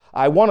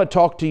I want to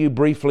talk to you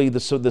briefly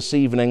this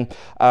evening.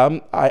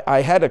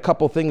 I had a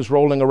couple things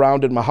rolling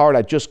around in my heart.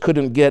 I just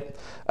couldn't get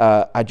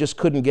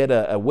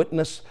a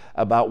witness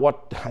about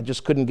what. I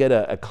just couldn't get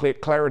a clear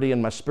clarity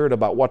in my spirit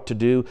about what to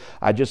do.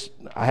 I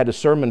had a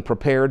sermon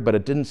prepared, but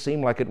it didn't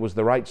seem like it was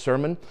the right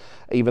sermon,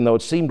 even though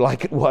it seemed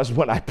like it was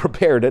when I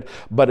prepared it.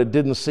 But it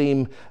didn't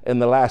seem in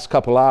the last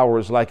couple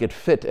hours like it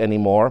fit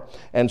anymore,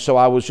 and so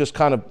I was just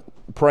kind of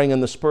praying in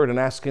the Spirit and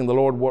asking the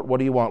Lord, what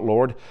do you want,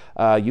 Lord?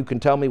 You can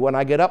tell me when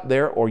I get up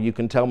there, or you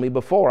can tell me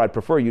before. I'd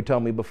prefer you tell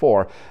me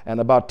before. And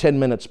about 10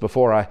 minutes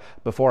before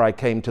I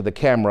came to the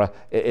camera,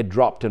 it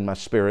dropped in my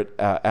spirit,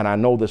 and I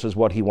know this is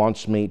what He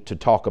wants me to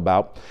talk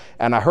about.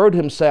 And I heard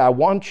Him say, I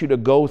want you to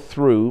go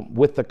through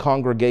with the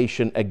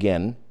congregation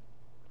again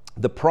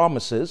the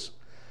promises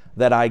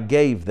that I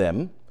gave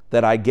them,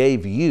 that I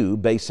gave you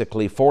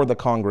basically for the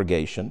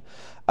congregation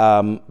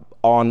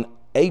on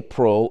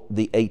April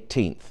the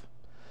 18th.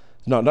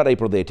 No, not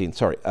April the 18th,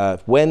 sorry.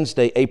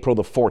 Wednesday, April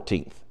the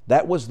 14th.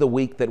 That was the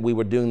week that we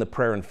were doing the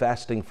prayer and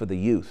fasting for the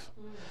youth.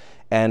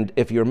 And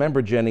if you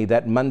remember, Jenny,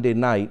 that Monday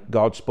night,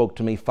 God spoke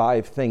to me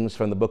 5 things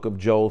from the book of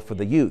Joel for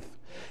the youth.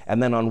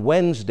 And then on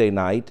Wednesday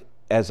night,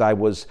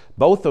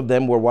 both of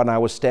them were when I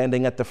was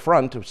standing at the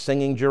front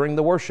singing during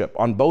the worship.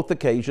 On both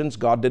occasions,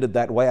 God did it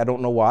that way. I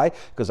don't know why,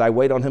 because I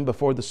wait on Him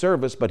before the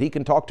service, but He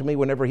can talk to me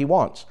whenever He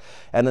wants.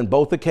 And then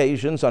both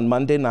occasions, on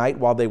Monday night,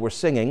 while they were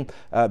singing,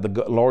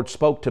 the Lord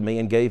spoke to me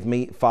and gave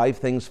me 5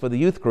 things for the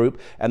youth group.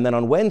 And then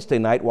on Wednesday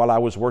night, while I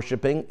was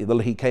worshiping,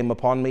 He came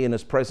upon me in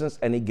His presence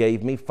and He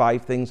gave me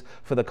 5 things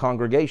for the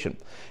congregation.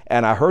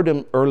 And I heard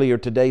Him earlier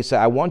today say,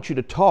 I want you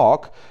to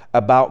talk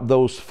about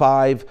those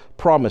 5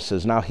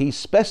 promises. Now, He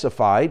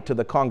specified to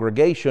the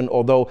congregation,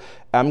 although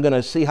I'm going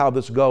to see how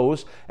this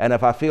goes, and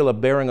if I feel a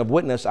bearing of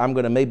witness, I'm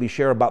going to maybe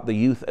share about the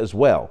youth as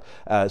well,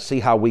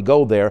 see how we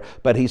go there.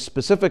 But He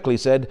specifically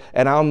said,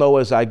 and I'll know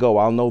as I go,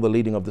 I'll know the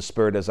leading of the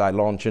Spirit as I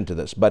launch into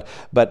this. But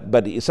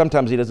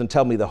sometimes He doesn't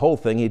tell me the whole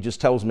thing. He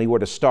just tells me where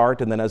to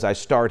start, and then as I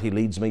start, He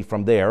leads me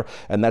from there,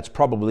 and that's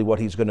probably what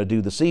He's going to do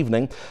this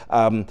evening.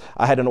 I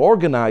had an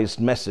organized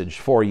message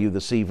for you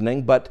this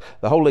evening, but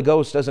the Holy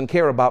Ghost doesn't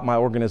care about my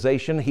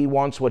organization. He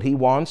wants what He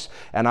wants,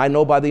 and I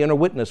know by the inner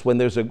witness when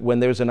there's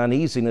an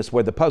uneasiness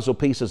where the puzzle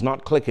piece is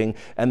not clicking,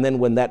 and then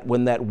when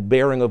that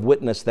bearing of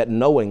witness, that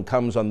knowing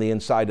comes on the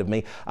inside of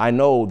me, I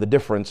know the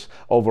difference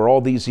over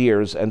all these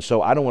years, and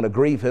so I don't want to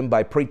grieve Him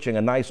by preaching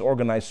a nice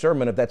organized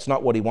sermon if that's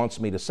not what He wants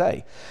me to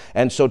say.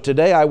 And so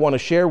today I want to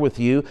share with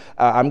you,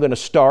 I'm going to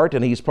start,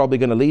 and He's probably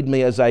going to lead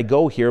me as I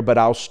go here, but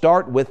I'll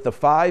start with the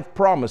 5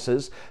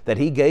 promises that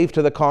He gave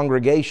to the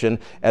congregation,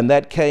 and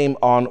that came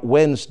on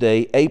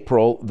Wednesday,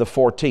 April the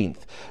 14th.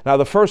 Now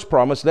the first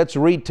promise, let's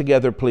read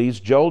together please,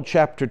 Joel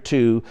chapter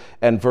 2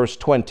 and verse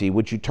 20.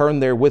 Would you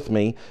turn there with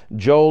me?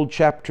 Joel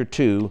chapter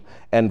 2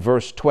 and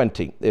verse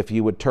 20. If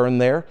you would turn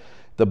there.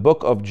 The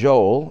book of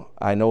Joel,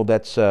 I know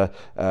that's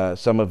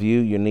some of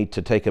you need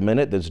to take a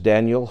minute. There's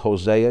Daniel,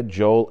 Hosea,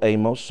 Joel,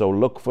 Amos. So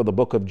look for the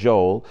book of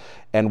Joel.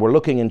 And we're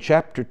looking in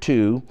chapter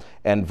 2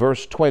 and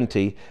verse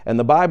 20. And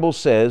the Bible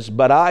says,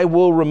 but I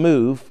will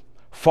remove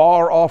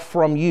far off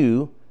from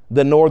you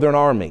the northern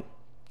army,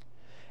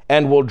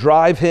 and will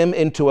drive him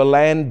into a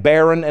land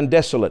barren and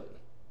desolate,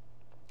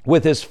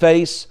 with his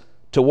face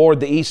toward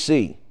the east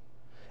sea,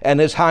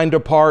 and his hinder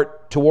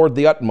part toward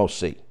the utmost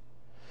sea.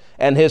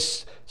 And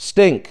his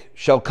stink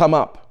shall come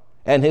up,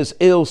 and his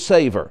ill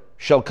savor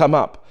shall come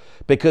up,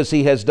 because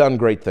he has done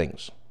great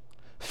things.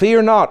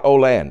 Fear not, O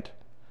land,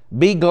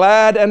 be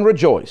glad and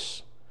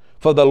rejoice,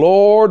 for the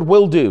Lord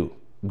will do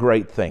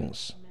great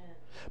things. Amen.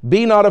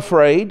 Be not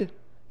afraid,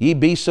 ye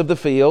beasts of the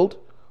field,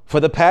 for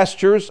the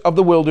pastures of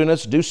the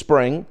wilderness do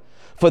spring.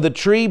 For the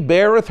tree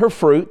beareth her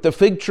fruit, the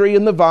fig tree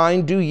and the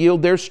vine do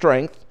yield their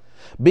strength.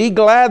 Be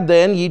glad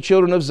then, ye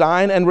children of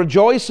Zion, and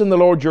rejoice in the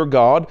Lord your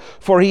God,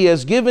 for He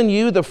has given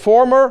you the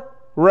former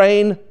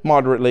rain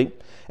moderately,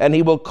 and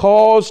He will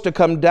cause to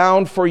come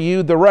down for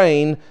you the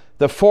rain,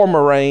 the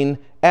former rain,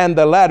 and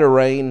the latter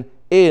rain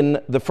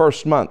in the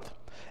first month.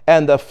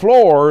 And the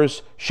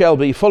floors shall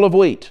be full of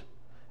wheat,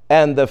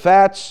 and the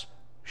fats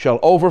shall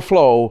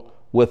overflow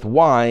with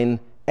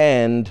wine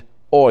and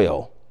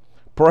oil.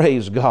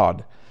 Praise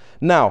God.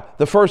 Now,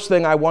 the first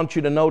thing I want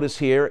you to notice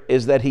here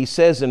is that He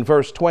says in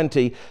verse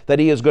 20 that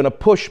He is going to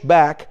push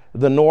back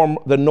the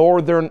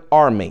northern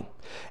army.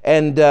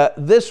 And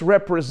this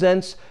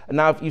represents,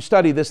 now if you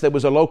study this, there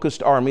was a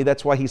locust army.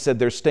 That's why He said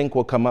their stink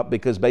will come up,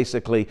 because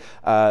basically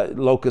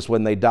locusts,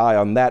 when they die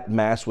on that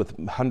mass with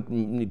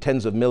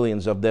tens of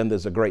millions of them,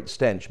 there's a great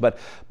stench. But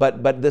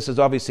this is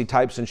obviously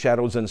types and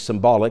shadows and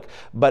symbolic.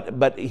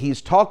 But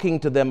He's talking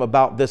to them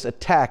about this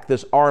attack,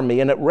 this army,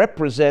 and it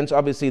represents,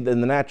 obviously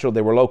in the natural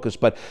they were locusts,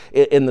 but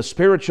in the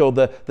spiritual,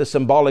 the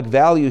symbolic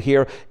value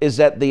here is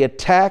that the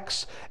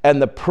attacks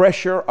and the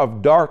pressure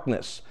of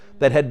darkness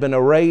that had been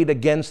arrayed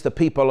against the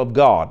people of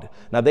God.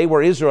 Now, they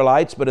were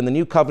Israelites, but in the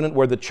new covenant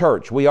we're the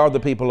church. We are the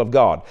people of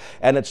God.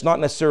 And it's not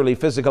necessarily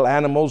physical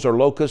animals or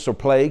locusts or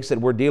plagues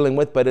that we're dealing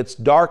with, but it's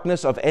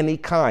darkness of any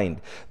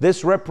kind.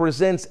 This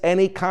represents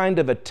any kind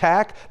of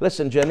attack.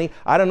 Listen, Jenny,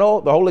 I don't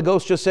know. The Holy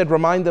Ghost just said,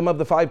 remind them of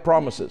the 5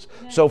 promises.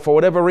 So for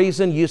whatever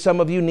reason, some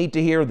of you need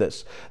to hear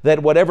this,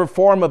 that whatever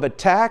form of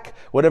attack,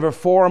 whatever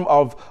form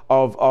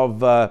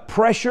of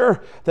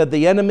pressure that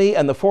the enemy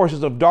and the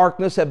forces of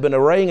darkness have been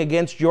arraying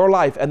against your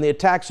life, and the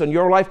attacks on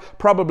your life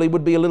probably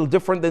would be a little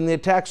different than the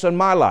attacks on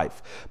my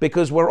life,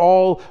 because we're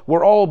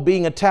all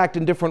being attacked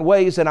in different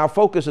ways, and our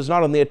focus is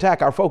not on the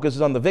attack, our focus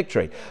is on the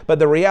victory. But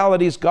the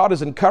reality is God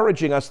is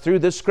encouraging us through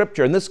this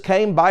scripture, and this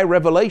came by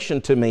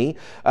revelation to me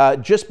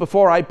just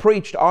before I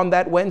preached on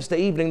that Wednesday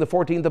evening, the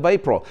 14th of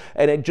April,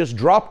 and it just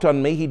dropped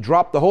on me. He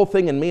dropped the whole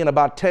thing in me in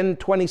about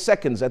 10-20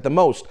 seconds at the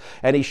most,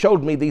 and he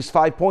showed me these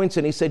 5 points,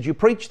 and he said, you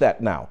preach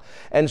that now.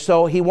 And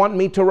so he wanted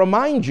me to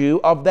remind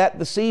you of that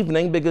this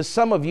evening, because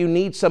some of you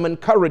need some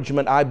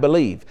encouragement, I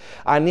believe.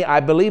 I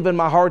believe in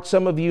my heart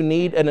some of you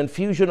need an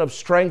infusion of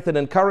strength and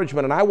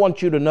encouragement, and I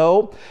want you to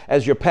know,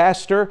 as your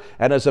pastor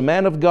and as a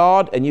man of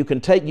God, and you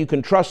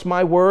can trust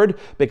my word,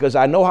 because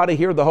I know how to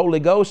hear the Holy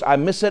Ghost. I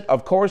miss it,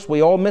 of course,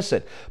 we all miss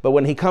it, but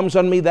when he comes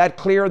on me that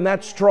clear and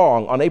that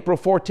strong on April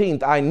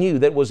 14th, I knew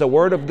that was a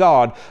word of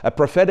God, a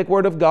prophetic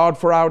word of God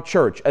for our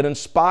church, an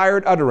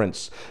inspired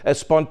utterance, a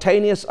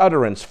spontaneous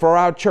utterance for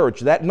our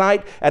church that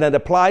night, and it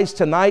applies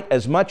tonight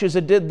as much as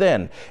it did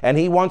then. And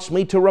he wants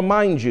me to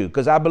remind you,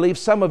 because I believe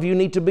some of you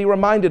need to be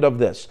reminded of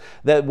this,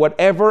 that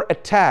whatever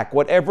attack,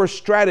 whatever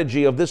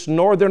strategy of this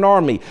northern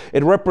army,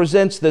 it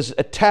represents this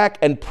attack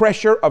and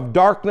pressure of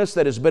darkness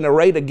that has been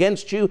arrayed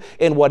against you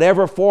in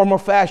whatever form or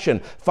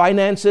fashion.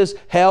 Finances,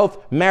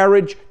 health,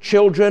 marriage,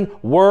 children,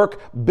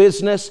 work,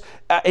 business.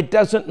 It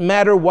doesn't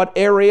matter what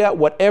area,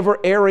 whatever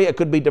area. It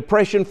could be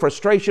depression,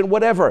 frustration,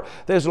 whatever.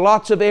 There's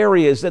lots of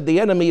areas that the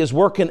enemy is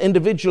working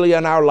individually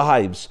in our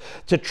lives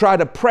to try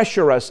to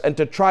pressure us and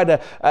to try to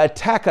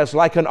attack us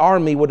like an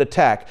army would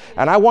attack.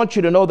 And I want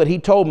you to know that he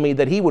told me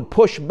that he would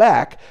push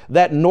back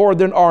that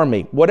northern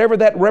army. Whatever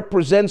that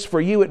represents for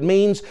you, it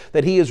means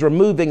that he is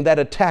removing that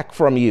attack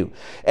from you.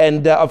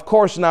 And of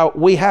course, now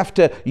we have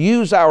to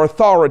use our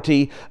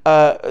authority.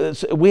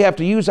 We have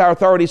to use our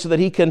authority so that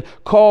he can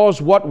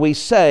cause what we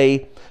say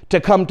to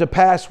come to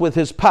pass with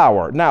his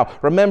power. Now,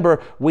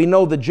 remember, we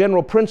know the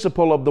general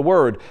principle of the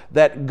word,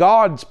 that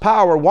God's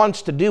power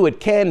wants to do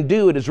it, can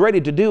do it, is ready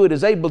to do it,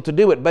 is able to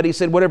do it. But he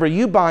said, whatever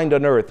you bind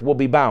on earth will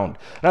be bound.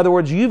 In other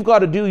words, you've got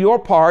to do your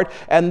part,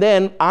 and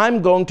then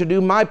I'm going to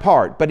do my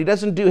part. But he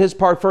doesn't do his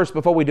part first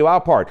before we do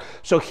our part.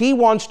 So he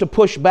wants to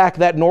push back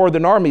that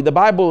northern army. The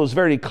Bible is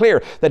very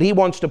clear that he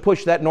wants to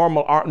push that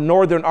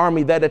northern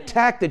army, that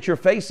attack that you're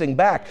facing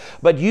back.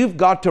 But you've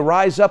got to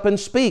rise up and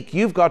speak.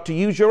 You've got to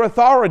use your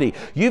authority.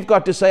 You've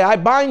got to say, I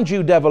bind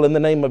you, devil, in the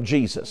name of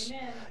Jesus.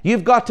 Amen.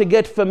 You've got to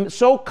get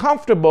so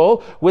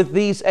comfortable with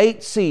these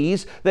 8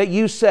 C's that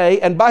you say,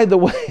 and by the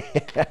way,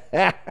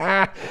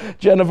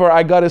 Jennifer,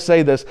 I got to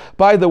say this.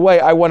 By the way,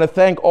 I want to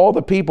thank all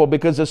the people,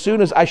 because as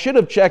soon as I should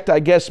have checked, I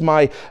guess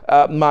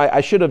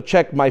I should have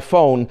checked my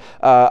phone,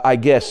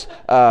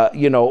 but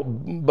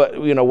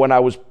when I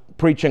was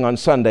preaching on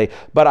Sunday,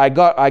 but I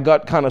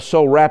got kind of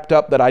so wrapped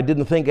up that I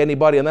didn't think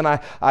anybody, and then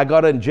I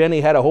got in.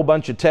 Jenny had a whole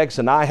bunch of texts,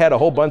 and I had a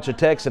whole bunch of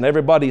texts, and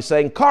everybody's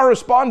saying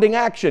corresponding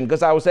action,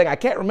 because I was saying I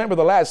can't remember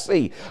the last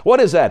C. What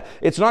is that?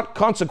 It's not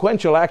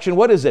consequential action.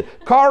 What is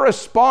it?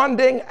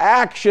 Corresponding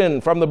action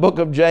from the book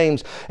of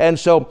James. And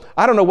so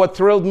I don't know what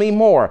thrilled me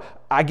more.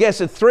 I guess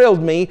it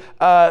thrilled me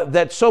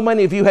that so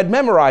many of you had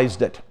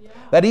memorized it.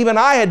 That even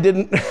I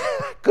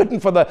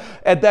couldn't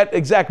at that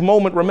exact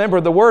moment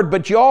remember the word,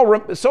 but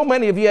so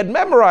many of you had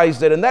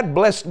memorized it, and that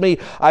blessed me,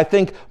 I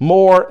think,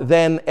 more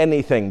than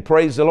anything.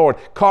 Praise the Lord.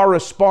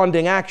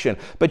 Corresponding action.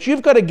 But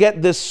you've got to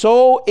get this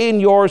so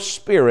in your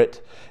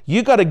spirit.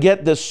 You got to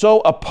get this so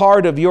a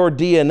part of your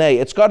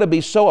DNA. It's got to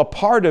be so a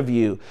part of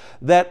you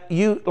that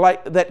you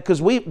like that,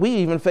 because we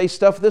even face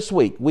stuff this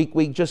week.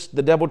 We just,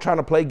 the devil trying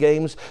to play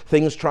games,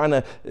 things trying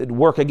to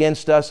work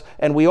against us,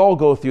 and we all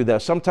go through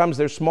that. Sometimes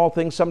they're small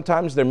things,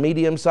 sometimes they're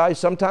medium sized,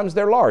 sometimes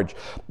they're large.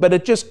 But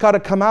it just got to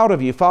come out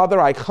of you.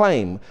 Father, I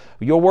claim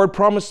your word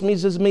promised me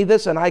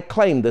this, and I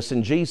claim this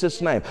in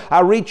Jesus' name. I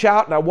reach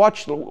out and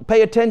I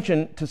pay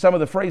attention to some of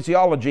the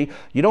phraseology.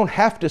 You don't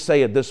have to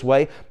say it this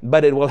way,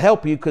 but it will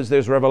help you, because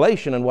there's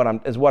revelation in what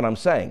I'm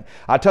saying.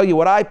 I'll tell you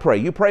what I pray.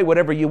 You pray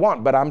whatever you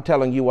want, but I'm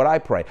telling you what I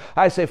pray.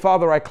 I say,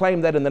 Father, I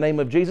claim that in the name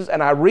of Jesus,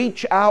 and I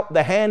reach out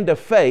the hand of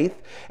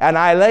faith, and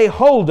I lay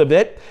hold of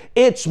it.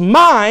 It's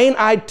mine.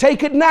 I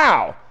take it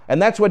now.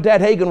 And that's what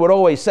Dad Hagin would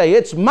always say.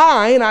 It's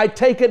mine, I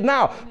take it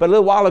now. But a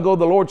little while ago,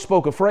 the Lord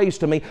spoke a phrase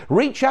to me,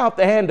 reach out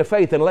the hand of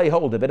faith and lay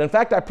hold of it. In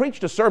fact, I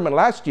preached a sermon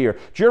last year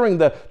during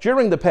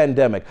the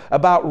pandemic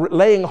about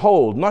laying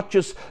hold, not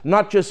just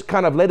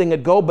kind of letting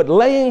it go, but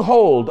laying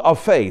hold of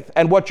faith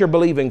and what you're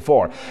believing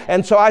for.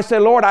 And so I say,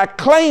 Lord, I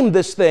claim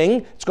this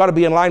thing. It's got to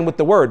be in line with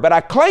the Word, but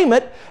I claim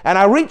it and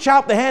I reach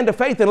out the hand of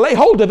faith and lay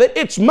hold of it.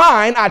 It's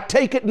mine. I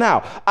take it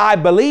now. I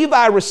believe,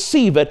 I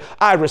receive it.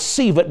 I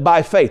receive it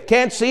by faith.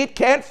 Can't see it,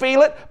 can't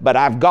feel it, but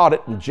I've got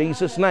it in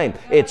Jesus' name.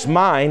 It's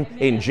mine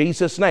in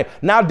Jesus' name.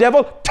 Now,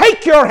 devil,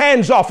 take your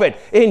hands off it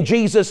in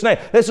Jesus' name.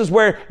 This is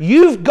where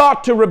you've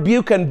got to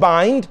rebuke and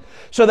bind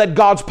so that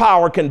God's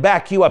power can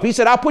back you up. He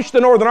said, I'll push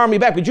the northern army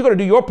back, but you've got to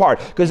do your part,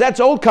 because that's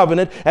old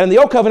covenant, and in the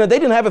old covenant, they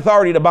didn't have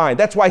authority to bind.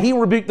 That's why he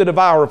rebuked the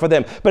devourer for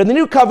them. But in the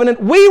new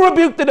covenant, we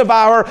rebuke the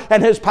devourer,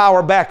 and his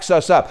power backs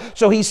us up.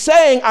 So he's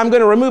saying, I'm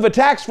going to remove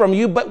attacks from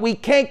you, but we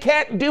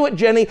can't do it,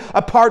 Jenny,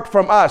 apart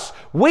from us.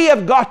 We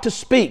have got to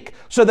speak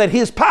so that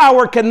his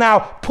power can now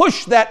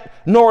push that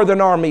northern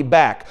army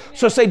back.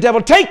 So say,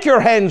 devil, take your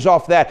hands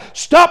off that.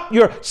 Stop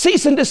your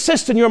cease and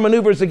desist in your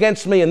maneuvers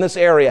against me in this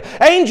area.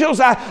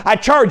 Angels, I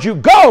charge you,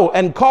 go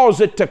and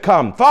cause it to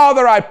come.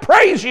 Father, I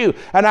praise you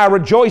and I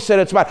rejoice that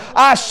it's mine.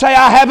 I say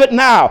I have it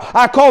now.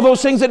 I call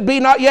those things that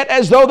be not yet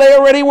as though they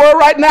already were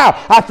right now.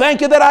 I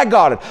thank you that I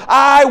got it.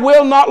 I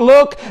will not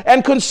look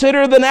and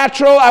consider the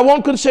natural. I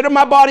won't consider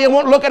my body. I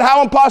won't look at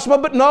how impossible,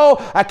 but no,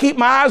 I keep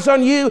my eyes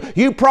on you.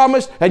 You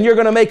promised and you're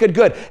going to make it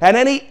good. And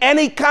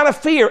any kind of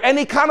fear,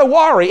 any kind of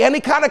worry, any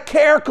kind of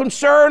care,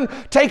 concern,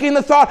 taking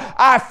the thought,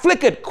 I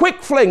flick it,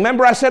 quick fling.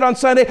 Remember I said on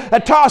Sunday, a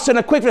toss and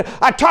a quick fling.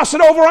 I toss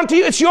it over unto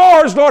you. It's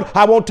yours, Lord.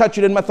 I won't touch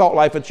it in my thought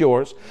life. It's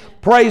yours.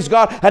 Praise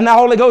God. And now,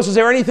 Holy Ghost, is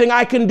there anything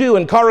I can do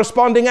in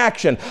corresponding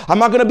action? I'm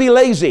not going to be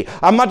lazy.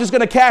 I'm not just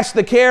going to cast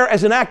the care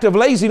as an act of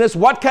laziness.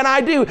 What can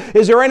I do?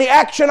 Is there any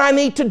action I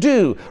need to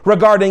do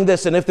regarding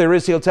this? And if there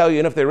is, he'll tell you.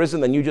 And if there isn't,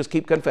 then you just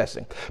keep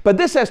confessing. But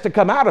this has to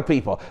come out of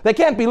people. They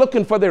can't be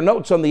looking for their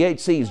notes on the 8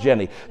 C's,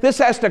 Jenny. This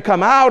has to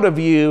come out of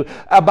you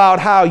about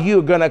how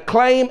you're going to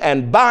claim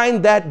and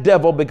bind that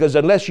devil, because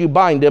unless you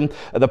bind him,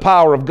 the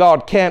power of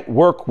God can't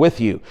work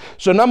with you.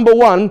 So number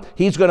one,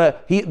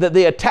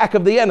 the attack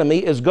of the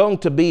enemy is going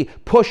to be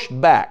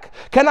pushed back.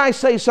 Can I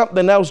say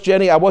something else,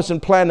 Jenny? I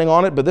wasn't planning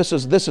on it, but this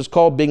is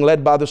called being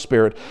led by the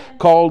Spirit,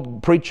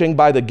 called preaching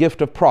by the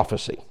gift of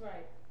prophecy.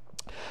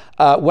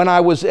 When I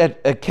was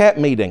at a camp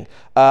meeting,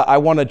 I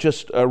want to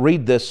just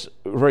read this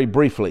very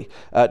briefly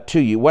to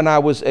you. When I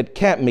was at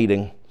camp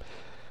meeting,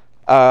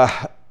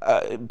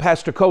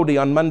 Pastor Cody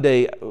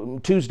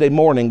on Tuesday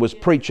morning was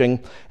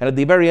preaching, and at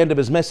the very end of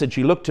his message,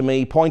 he looked to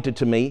me, pointed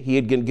to me. He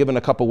had given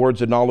a couple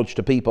words of knowledge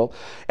to people,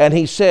 and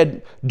he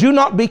said, do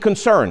not be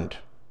concerned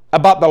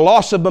about the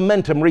loss of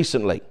momentum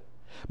recently,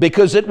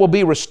 because it will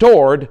be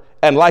restored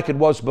and like it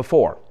was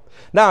before.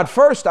 Now, at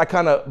first, I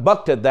kind of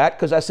bucked at that,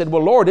 because I said,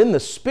 well, Lord, in the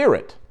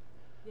Spirit,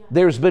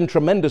 there's been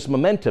tremendous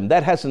momentum.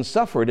 That hasn't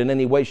suffered in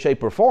any way,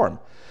 shape, or form.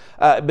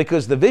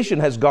 Because the vision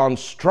has gone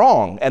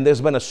strong, and there's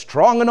been a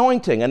strong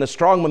anointing and a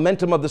strong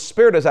momentum of the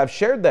Spirit as I've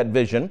shared that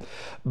vision.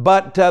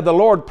 But the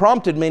Lord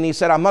prompted me, and he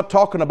said, I'm not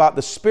talking about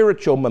the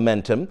spiritual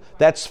momentum.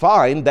 That's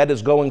fine. That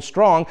is going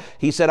strong.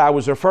 He said, I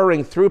was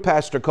referring through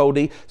Pastor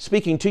Cody,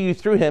 speaking to you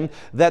through him,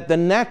 that the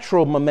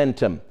natural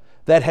momentum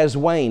that has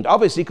waned,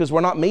 obviously because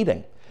we're not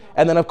meeting.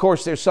 And then, of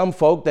course, there's some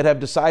folk that have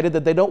decided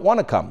that they don't want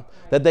to come,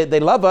 that they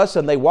love us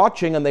and they're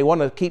watching and they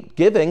want to keep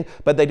giving,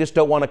 but they just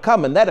don't want to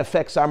come. And that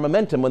affects our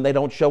momentum when they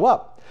don't show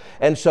up.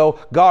 And so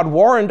God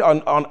warned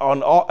on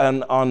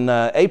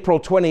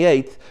April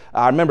 28th,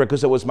 I remember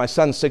because it was my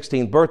son's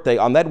 16th birthday.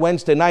 On that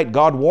Wednesday night,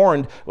 God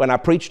warned when I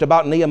preached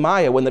about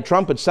Nehemiah, when the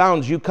trumpet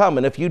sounds, you come.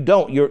 And if you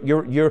don't, you're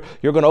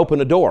going to open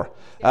a door.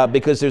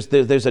 Because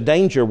there's a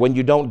danger when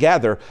you don't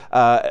gather.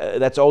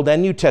 That's Old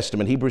and New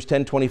Testament. Hebrews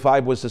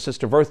 10:25 was the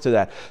sister verse to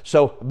that.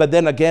 So, but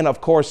then again,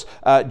 of course,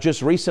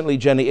 just recently,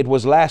 Jenny,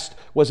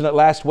 wasn't it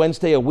last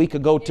Wednesday, a week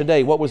ago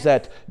today? What was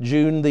that?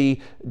 June the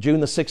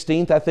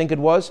 16th, I think it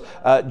was.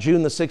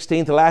 June the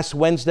 16th, last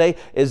Wednesday,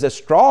 is a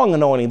strong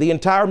anointing. The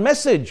entire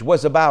message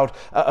was about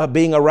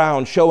being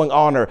around, showing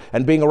honor,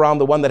 and being around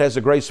the one that has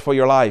the grace for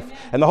your life.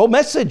 And the whole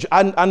message,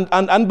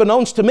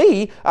 unbeknownst to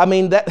me, I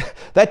mean,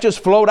 that just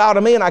flowed out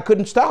of me, and I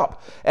couldn't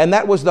stop. And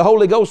that was the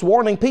Holy Ghost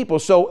warning people.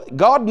 So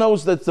God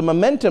knows that the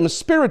momentum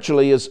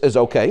spiritually is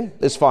okay,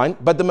 is fine,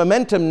 but the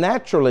momentum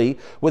naturally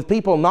with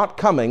people not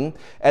coming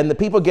and the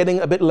people getting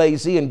a bit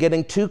lazy and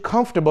getting too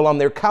comfortable on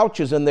their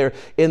couches and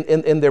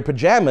in their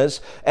pajamas,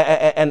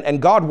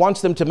 and God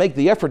wants them to make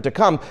the effort to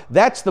come.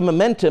 That's the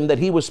momentum that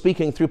he was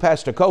speaking through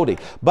Pastor Cody.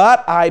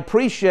 But I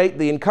appreciate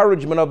the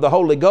encouragement of the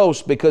Holy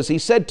Ghost, because he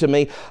said to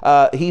me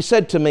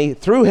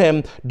through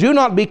him, do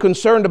not be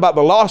concerned about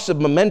the loss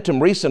of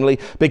momentum recently,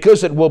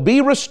 because it will be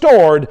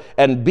restored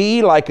and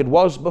be like it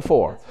was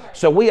before.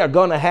 So we are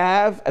going to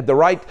have at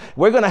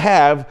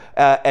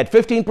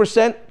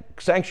 15%,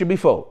 sanctuary be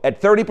full. At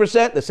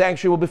 30%, the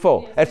sanctuary will be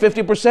full. At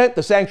 50%,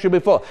 the sanctuary will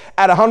be full.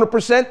 At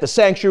 100%, the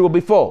sanctuary will be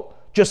full,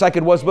 just like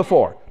it was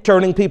before,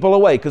 turning people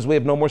away because we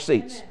have no more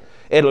seats.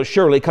 it'll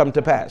surely come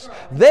to pass.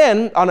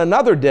 Then on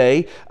another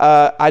day,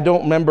 I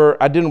don't remember,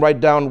 I didn't write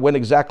down when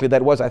exactly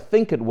that was. I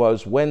think it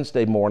was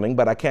Wednesday morning,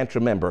 but I can't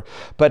remember.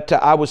 But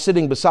I was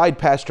sitting beside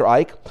Pastor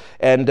Ike,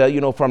 and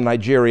from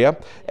Nigeria,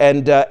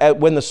 and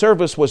when the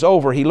service was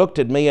over, he looked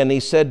at me and he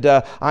said,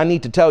 I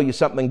need to tell you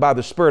something by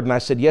the Spirit. And I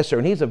said, yes, sir.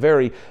 And he's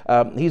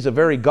a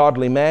very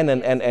godly man,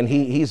 and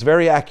he's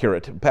very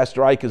accurate.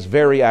 Pastor Ike is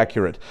very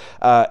accurate.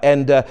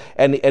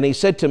 And he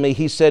said to me,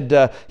 he said,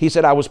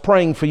 I was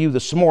praying for you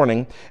this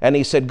morning, and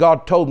he said,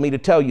 God told me to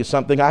tell you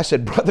something. I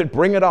said, brother,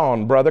 bring it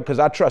on, brother, because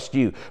I trust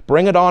you.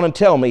 Bring it on and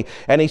tell me.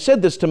 And he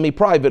said this to me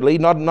privately,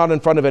 not in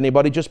front of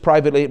anybody, just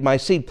privately at my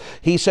seat.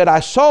 He said, I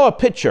saw a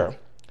picture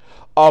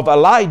of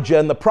Elijah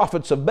and the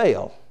prophets of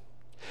Baal.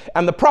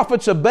 And the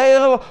prophets of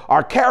Baal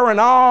are carrying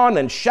on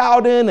and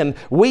shouting and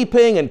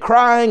weeping and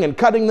crying and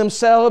cutting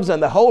themselves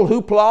and the whole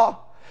hoopla.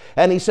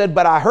 And he said,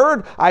 but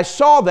I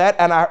saw that,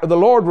 and the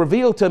Lord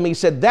revealed to me, he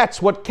said,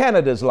 that's what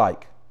Canada's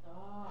like.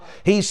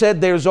 He said,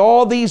 there's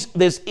all these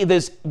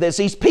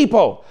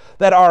people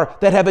that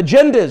have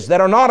agendas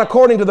that are not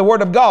according to the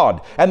Word of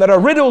God, and that are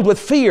riddled with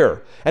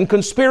fear and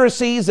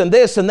conspiracies and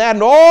this and that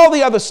and all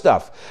the other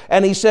stuff.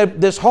 And he said,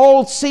 this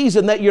whole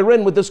season that you're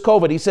in with this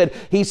COVID,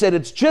 he said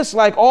it's just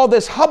like all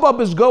this hubbub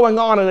is going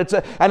on, and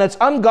it's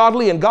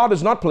ungodly, and God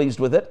is not pleased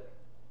with it.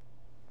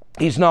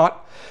 He's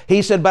not.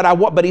 He said,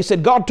 but he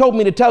said, God told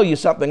me to tell you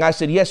something. I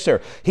said, yes,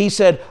 sir. He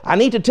said, I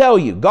need to tell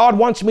you, God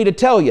wants me to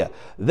tell you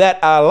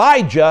that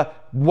Elijah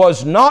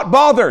was not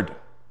bothered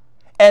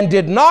and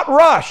did not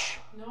rush.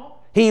 No.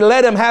 He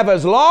let them have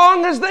as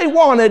long as they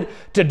wanted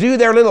to do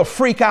their little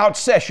freak out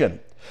session,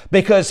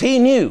 because he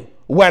knew,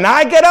 when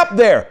I get up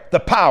there, the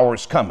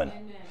power's coming.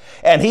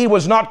 And he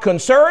was not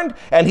concerned,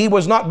 and he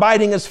was not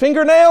biting his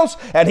fingernails,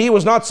 and he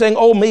was not saying,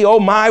 oh me, oh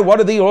my,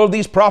 what are all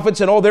these prophets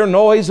and all their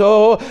noise?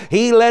 Oh,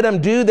 he let them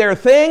do their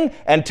thing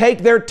and take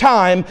their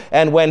time.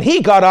 And when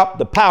he got up,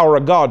 the power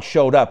of God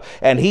showed up.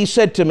 And he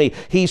said to me,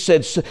 he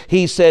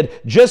said,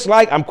 just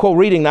like, I'm quote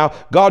reading now,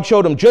 God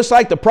showed him, just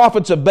like the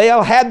prophets of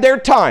Baal had their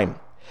time,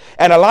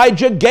 and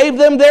Elijah gave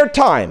them their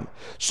time,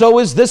 so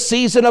is this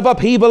season of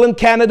upheaval in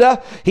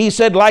Canada. He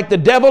said, like the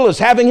devil is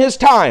having his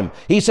time.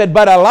 He said,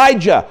 but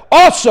Elijah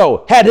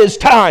also had his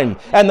time,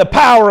 and the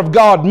power of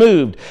God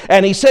moved.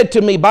 And he said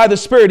to me by the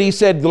Spirit, he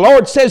said, the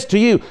Lord says to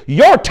you,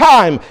 your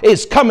time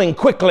is coming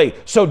quickly,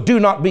 so do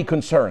not be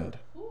concerned.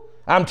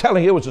 I'm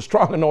telling you, it was a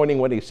strong anointing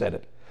when he said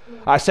it.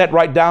 I sat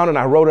right down and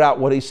I wrote out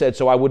what he said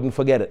so I wouldn't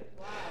forget it.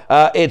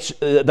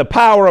 The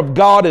power of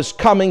God is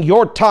coming.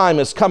 Your time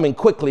is coming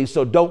quickly,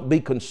 so don't be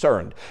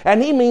concerned.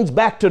 And he means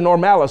back to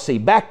normalcy,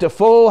 back to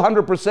full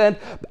 100%,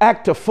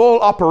 back to full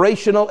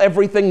operational,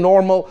 everything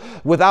normal,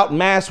 without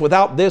masks,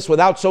 without this,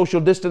 without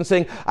social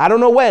distancing. I don't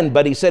know when,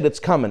 but he said it's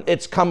coming.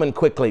 It's coming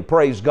quickly.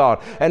 Praise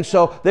God. And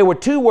so there were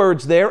two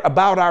words there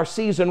about our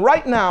season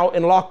right now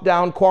in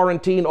lockdown,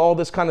 quarantine, all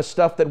this kind of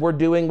stuff that we're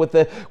doing with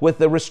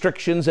the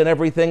restrictions and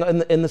everything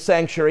in the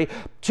sanctuary.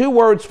 Two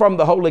words from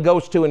the Holy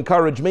Ghost to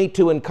encourage me,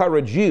 to encourage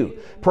you.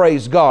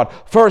 Praise God.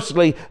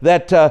 Firstly,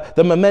 that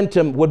the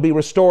momentum would be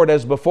restored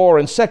as before.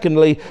 And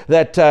secondly,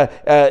 that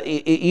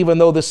even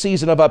though the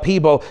season of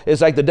upheaval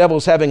is like the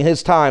devil's having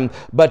his time,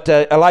 but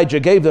Elijah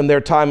gave them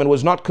their time and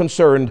was not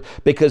concerned,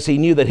 because he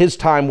knew that his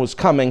time was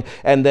coming.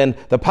 And then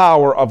the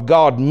power of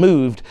God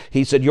moved.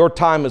 He said, your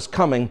time is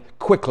coming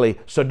quickly,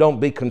 so don't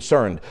be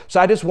concerned. So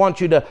I want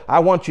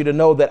you to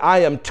know that I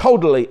am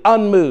totally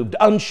unmoved,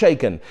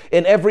 unshaken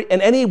in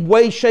any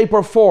way, shape,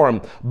 or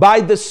form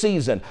by this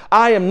season.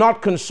 I am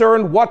not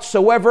concerned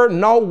whatsoever.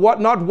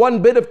 Not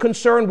one bit of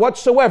concern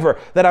whatsoever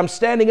that I'm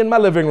standing in my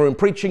living room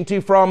preaching to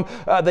you from,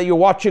 that you're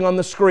watching on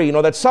the screen,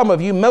 or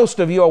that most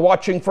of you are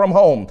watching from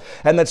home,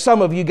 and that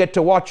some of you get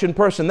to watch in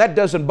person. That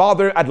doesn't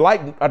bother.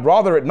 I'd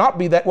rather it not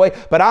be that way,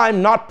 but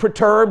I'm not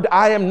perturbed.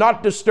 I am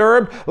not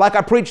disturbed. Like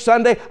I preached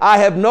Sunday, I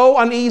have no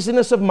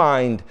uneasiness of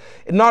mind,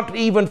 not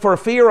even for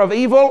fear of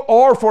evil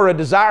or for a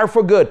desire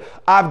for good.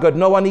 I've got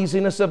no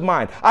uneasiness of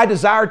mind. I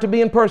desire to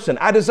be in person.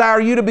 I desire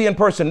you to be in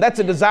person. That's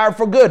a desire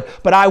for good,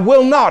 but I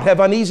will not have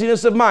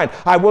uneasiness of mind.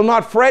 I will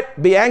not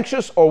fret, be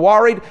anxious or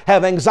worried,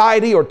 have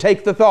anxiety, or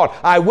take the thought.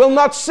 I will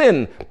not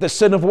sin the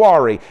sin of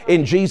worry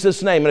in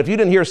Jesus' name. And if you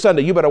didn't hear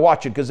Sunday, you better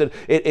watch it, because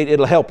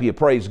it'll help you.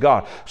 Praise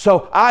God.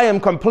 So I am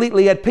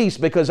completely at peace,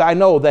 because I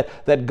know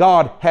that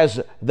God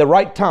has the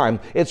right time.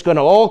 It's going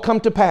to all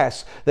come to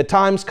pass. The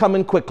time's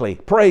coming quickly.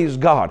 Praise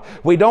God.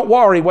 We don't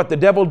worry what the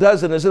devil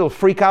does in his little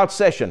freak out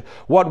session.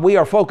 What we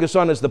are focused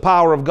on is the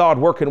power of God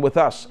working with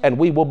us, and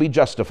we will be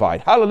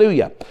justified.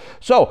 Hallelujah.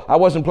 So I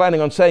wasn't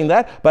planning on saying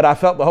that, but I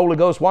felt the Holy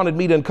Ghost wanted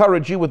me to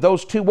encourage you with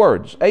those two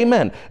words.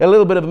 Amen. A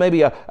little bit of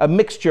maybe a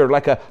mixture,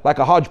 like a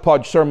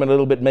hodgepodge sermon a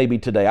little bit maybe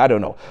today. I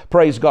don't know.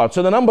 Praise God.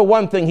 So the number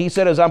one thing he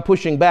said is, I'm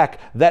pushing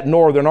back that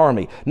northern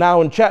army.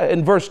 Now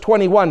in verse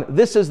 21,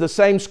 this is the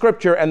same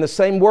scripture and the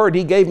same word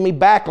he gave me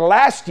back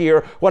last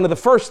year, one of the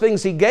first first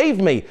things he gave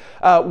me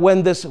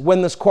when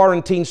this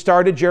quarantine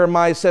started,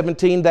 Jeremiah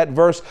 17, that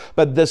verse.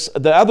 But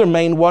the other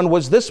main one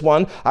was this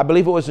one. I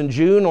believe it was in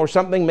June or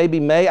something, maybe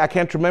May. I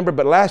can't remember.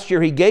 But last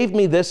year he gave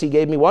me this. He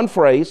gave me one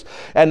phrase,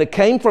 and it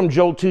came from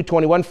Joel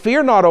 2:21.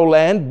 Fear not, O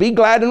land, be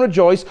glad and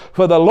rejoice,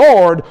 for the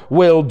Lord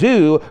will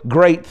do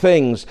great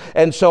things.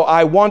 And so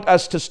I want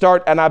us to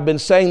start, and I've been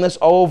saying this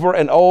over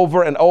and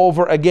over and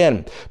over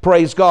again,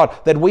 praise God,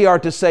 that we are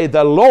to say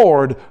the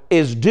Lord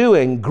is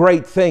doing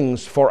great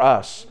things for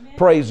us.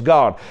 Praise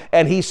God.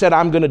 And he said,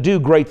 I'm going to do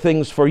great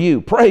things for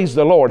you. Praise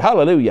the Lord.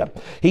 Hallelujah.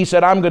 He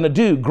said, I'm going to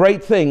do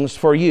great things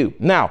for you.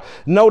 Now,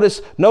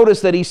 notice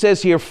that he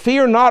says here,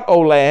 fear not, O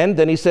land.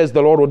 Then he says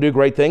the Lord will do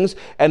great things.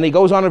 And he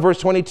goes on in verse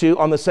 22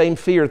 on the same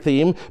fear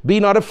theme. Be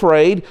not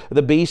afraid,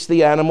 the beasts,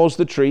 the animals,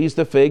 the trees,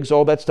 the figs,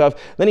 all that stuff.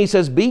 Then he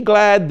says, be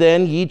glad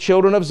then, ye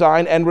children of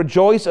Zion, and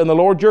rejoice in the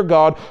Lord your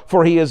God,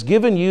 for he has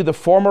given you the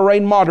former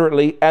rain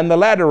moderately and the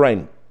latter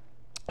rain.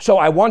 So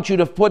I want you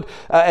to put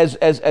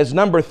as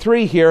number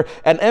 3 here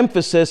an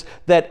emphasis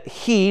that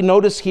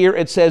notice here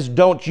it says,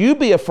 don't you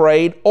be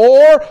afraid,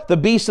 or the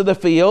beasts of the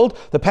field,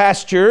 the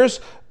pastures,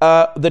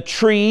 the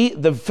tree,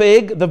 the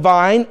fig, the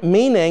vine,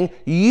 meaning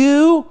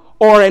you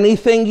or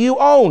anything you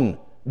own.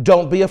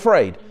 Don't be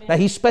afraid. Amen.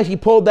 Now he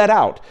pulled that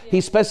out. Yeah.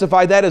 He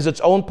specified that as its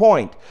own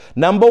point.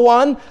 Number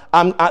 1,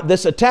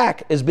 this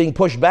attack is being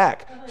pushed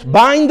back.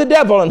 Bind the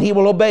devil and he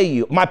will obey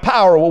you. My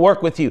power will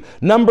work with you.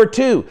 Number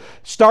 2,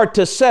 start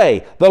to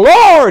say, the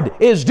Lord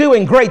is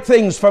doing great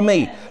things for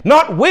me.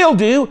 Not will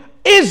do,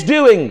 is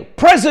doing,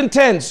 present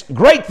tense,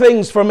 great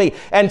things for me.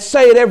 And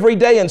say it every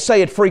day and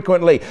say it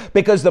frequently.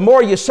 Because the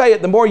more you say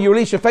it, the more you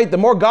release your faith, the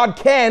more God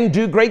can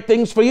do great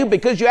things for you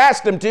because you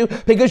asked him to,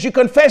 because you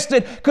confessed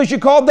it, because you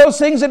called those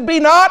things that be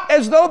not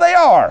as though they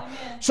are.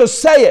 Amen. So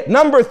say it.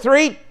 Number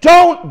 3,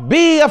 don't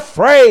be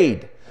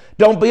afraid.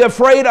 Don't be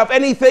afraid of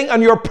anything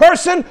on your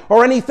person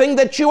or anything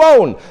that you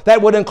own.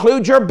 That would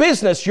include your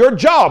business, your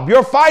job,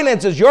 your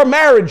finances, your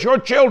marriage, your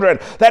children.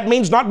 That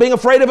means not being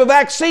afraid of a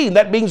vaccine.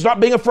 That means not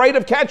being afraid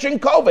of catching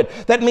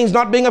COVID. That means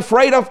not being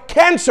afraid of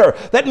cancer.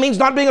 That means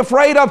not being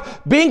afraid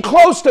of being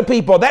close to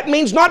people. That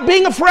means not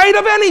being afraid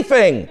of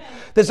anything.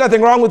 There's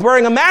nothing wrong with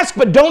wearing a mask,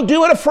 but don't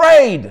do it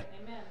afraid.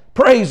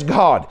 Praise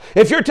God.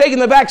 If you're taking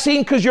the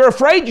vaccine because you're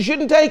afraid, you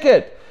shouldn't take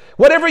it.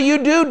 Whatever you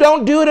do,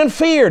 don't do it in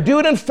fear. Do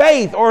it in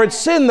faith, or it's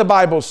sin, the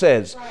Bible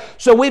says.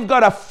 So we've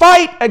got to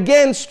fight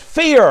against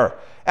fear.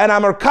 And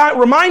I'm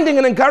reminding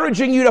and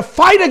encouraging you to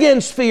fight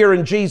against fear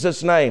in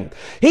Jesus' name.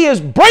 He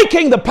is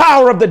breaking the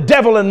power of the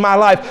devil in my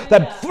life. The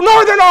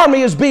Northern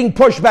Army is being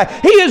pushed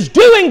back. He is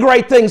doing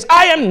great things.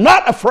 I am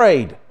not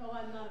afraid.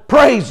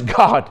 Praise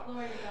God.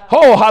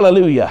 Oh,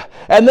 hallelujah.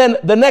 And then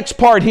the next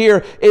part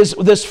here is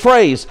this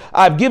phrase,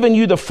 I've given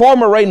you the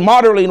former rain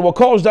moderately and will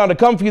cause down to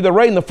come for you the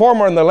rain, the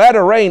former and the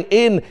latter rain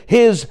in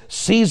his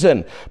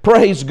season.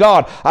 Praise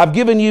God. I've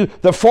given you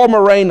the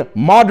former rain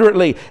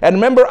moderately. And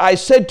remember, I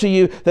said to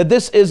you that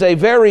this is a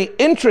very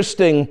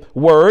interesting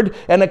word,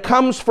 and it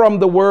comes from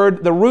the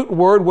root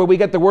word where we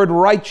get the word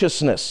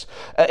righteousness.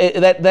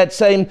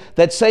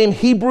 That same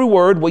Hebrew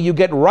word where you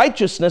get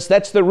righteousness,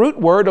 that's the root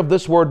word of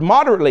this word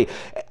moderately.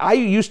 I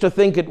used to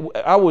think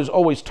I was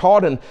always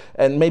taught and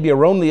maybe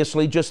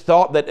erroneously just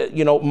thought that,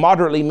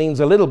 moderately means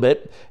a little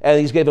bit, and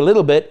he's gave a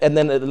little bit, and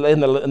then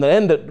in the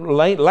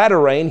end, latter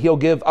rain, he'll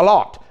give a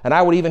lot. And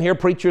I would even hear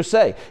preachers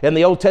say, in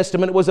the Old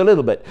Testament it was a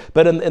little bit,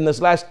 but in this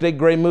last big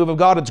great move of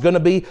God, it's going to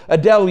be a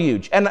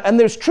deluge. And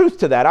there's truth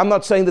to that. I'm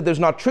not saying that there's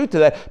not truth to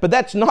that, but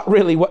that's not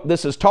really what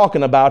this is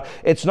talking about.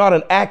 It's not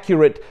an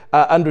accurate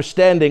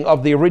understanding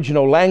of the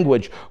original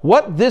language.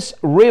 What this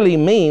really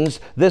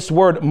means, this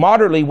word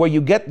moderately, where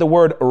you get the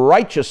word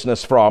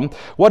righteousness from,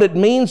 what it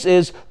means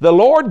is the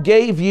Lord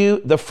gave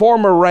you the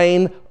former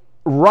rain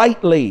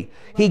rightly.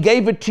 He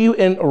gave it to you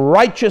in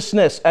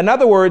righteousness. In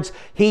other words,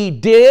 he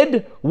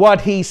did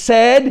what he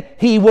said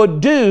he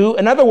would do.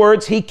 In other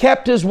words, he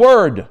kept his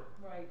word.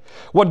 Right.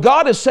 What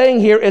God is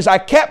saying here is, I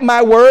kept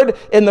my word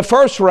in the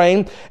first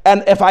rain,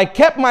 and if I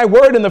kept my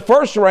word in the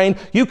first rain,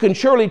 you can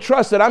surely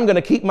trust that I'm going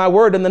to keep my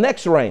word in the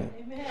next rain.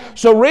 Amen.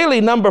 So really,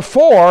 number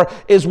 4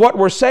 is what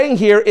we're saying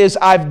here is,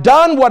 I've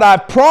done what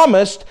I've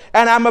promised,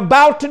 and I'm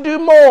about to do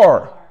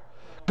more.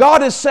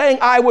 God is saying,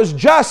 I was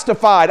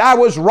justified, I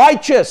was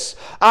righteous,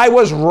 I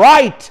was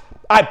right.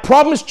 I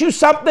promised you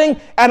something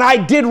and I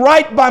did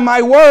right by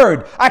my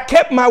word. I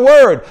kept my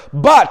word.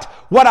 But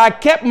what I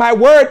kept my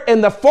word in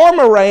the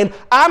former rain,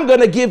 I'm going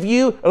to give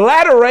you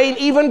latter rain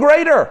even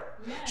greater.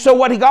 So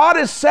what God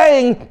is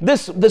saying,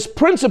 this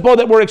principle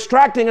that we're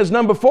extracting as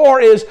number 4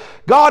 is,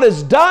 God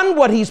has done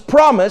what he's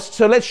promised,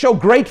 so let's show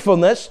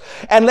gratefulness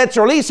and let's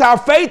release our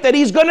faith that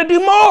he's going to do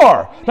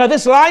more. Now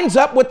this lines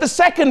up with the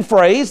second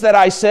phrase that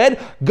I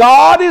said,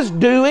 God is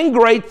doing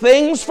great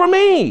things for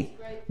me.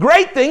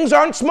 Great things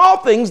aren't small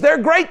things, they're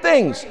great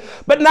things.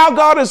 But now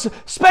God is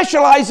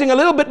specializing a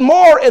little bit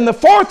more in the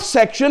 4th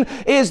section,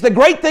 is the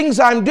great things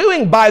I'm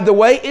doing, by the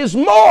way, is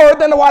more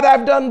than what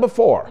I've done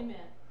before.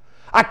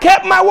 I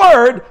kept my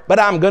word, but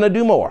I'm going to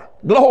do more.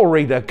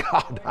 Glory to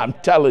God. I'm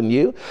telling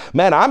you,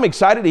 man, I'm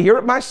excited to hear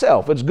it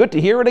myself. It's good to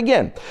hear it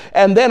again.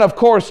 And then, of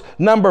course,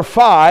 number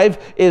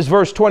 5 is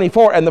verse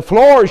 24. And the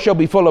floors shall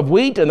be full of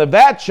wheat, and the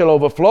vats shall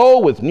overflow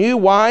with new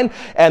wine.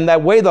 And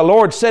that way the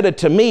Lord said it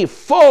to me,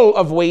 full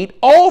of wheat,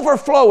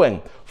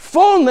 overflowing.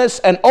 Fullness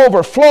and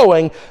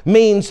overflowing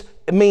means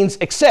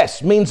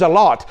excess, means a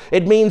lot.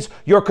 It means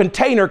your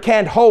container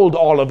can't hold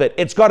all of it.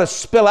 It's got to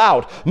spill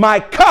out.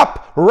 My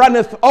cup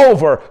runneth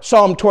over,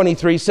 Psalm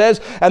 23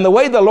 says. And the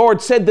way the Lord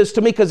said this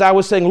to me, because I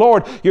was saying,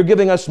 Lord, you're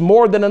giving us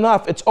more than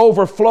enough. It's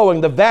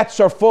overflowing. The vats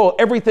are full.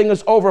 Everything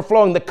is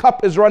overflowing. The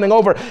cup is running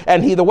over.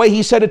 And the way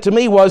he said it to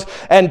me was,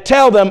 and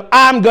tell them,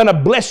 I'm going to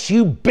bless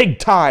you big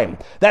time.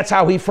 That's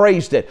how he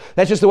phrased it.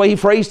 That's just the way he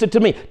phrased it to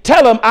me.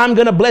 Tell them, I'm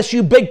going to bless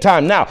you big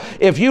time. Now,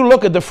 if you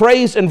look at the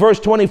phrase in verse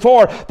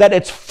 24, that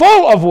it's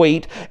full of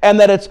wheat and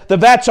that the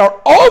vats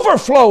are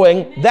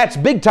overflowing, that's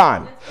big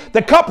time.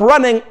 The cup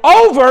running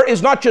over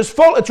is not just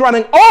full, it's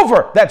running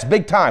over. That's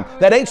big time.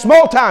 That ain't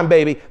small time,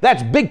 baby.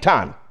 That's big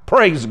time.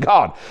 Praise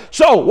God.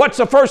 So what's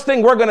the first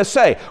thing we're going to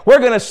say? We're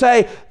going to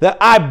say that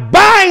I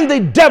bind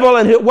the devil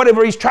and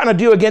whatever he's trying to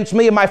do against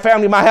me and my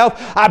family, my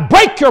health. I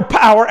break your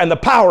power, and the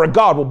power of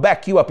God will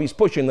back you up. He's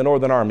pushing the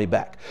Northern Army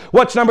back.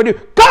 What's number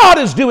 2? God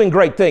is doing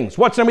great things.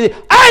 What's number 3?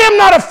 I am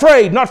not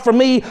afraid. Not for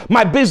me,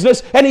 my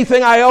business,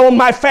 anything I own,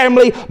 my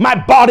family, my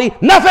body,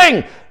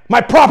 nothing.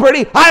 My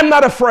property, I'm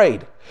not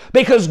afraid.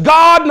 Because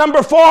God,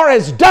 number 4,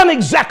 has done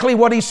exactly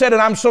what he said,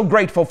 and I'm so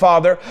grateful,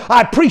 Father.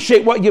 I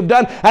appreciate what you've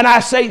done, and I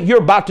say you're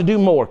about to do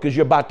more because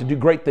you're about to do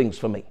great things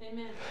for me.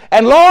 Amen.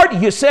 And Lord,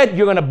 you said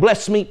you're going to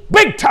bless me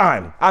big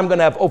time. I'm going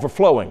to have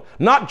overflowing.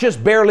 Not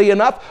just barely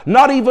enough,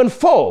 not even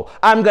full.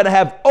 I'm going to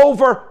have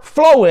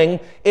overflowing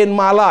in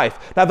my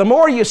life. Now, the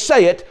more you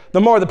say it,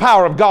 the more the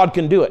power of God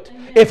can do it.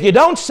 Amen. If you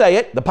don't say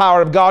it, the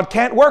power of God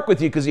can't work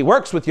with you because he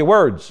works with your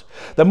words.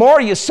 The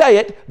more you say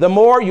it, the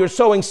more you're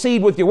sowing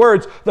seed with your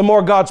words, the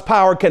more God's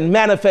power can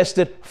manifest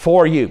it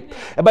for you.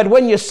 Amen. But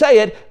when you say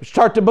it,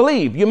 start to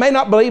believe. You may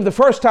not believe the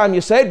first time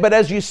you say it, but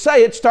as you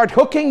say it, start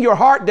hooking your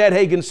heart, Dad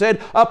Hagin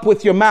said, up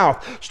with your mouth.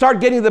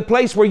 Start getting to the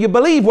place where you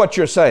believe what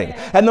you're saying.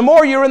 Yeah. And the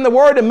more you're in the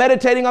Word and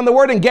meditating on the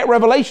Word and get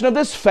revelation of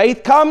this,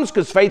 faith comes,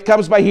 because faith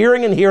comes by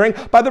hearing, and hearing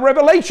by the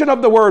revelation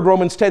of the Word,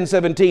 Romans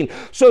 10:17.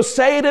 So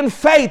say it in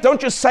faith. Don't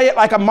just say it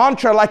like a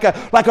mantra, like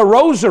a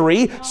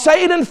rosary. No.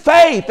 Say it in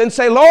faith and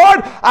say,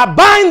 Lord, I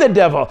bind the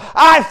devil.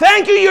 I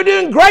thank you, you're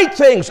doing great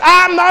things.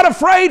 I'm not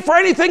afraid for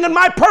anything in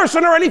my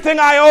person or anything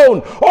I own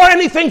or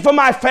anything for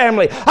my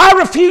family. I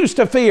refuse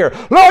to fear.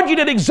 Lord, you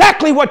did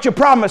exactly what you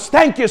promised.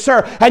 Thank you,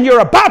 sir. And you're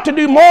about to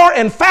do more.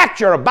 In fact,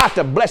 you're about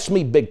to bless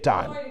me big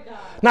time.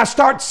 Now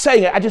start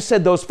saying it. I just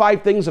said those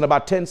 5 things in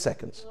about 10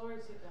 seconds.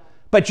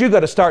 But you got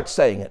to start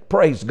saying it.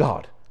 Praise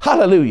God.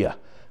 Hallelujah.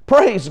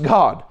 Praise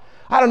God.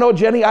 I don't know,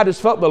 Jenny, I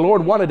just felt the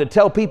Lord wanted to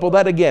tell people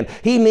that again.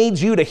 He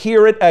needs you to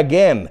hear it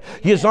again.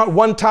 It's not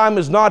one time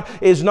is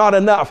not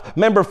enough.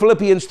 Remember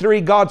Philippians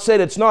 3, God said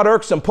it's not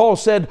irksome.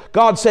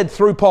 God said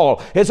through Paul,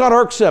 it's not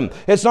irksome,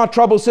 it's not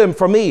troublesome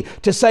for me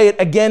to say it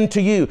again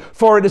to you,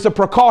 for it is a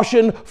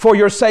precaution for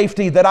your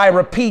safety that I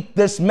repeat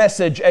this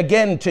message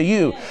again to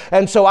you.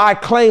 And so I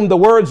claim the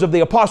words of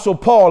the Apostle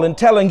Paul in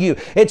telling you,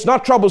 it's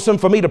not troublesome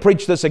for me to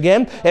preach this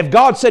again. If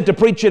God said to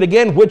preach it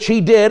again, which he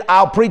did,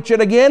 I'll preach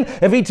it again.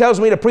 If he tells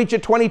me to preach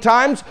it 20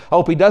 times, I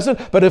hope he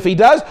doesn't, but if he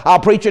does, I'll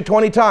preach it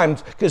 20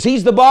 times because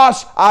he's the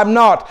boss, I'm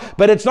not.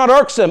 But it's not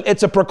irksome.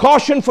 It's a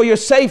precaution for your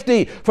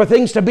safety, for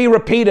things to be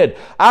repeated.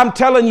 I'm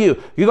telling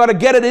you, you got to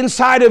get it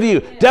inside of you.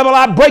 Devil,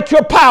 I break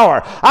your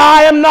power.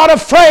 I am not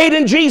afraid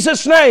in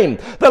Jesus' name.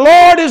 The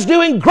Lord is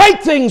doing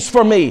great things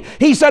for me.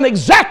 He's done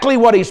exactly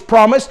what he's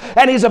promised,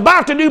 and he's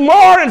about to do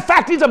more. In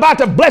fact, he's about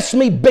to bless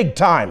me big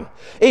time.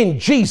 In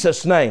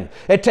Jesus' name.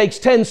 It takes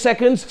 10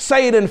 seconds.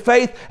 Say it in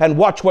faith and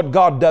watch what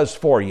God does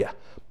for you.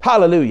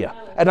 Hallelujah.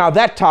 And now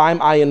that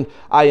time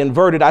I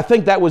inverted. I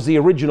think that was the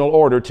original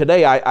order.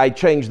 Today I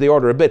changed the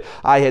order a bit.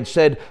 I had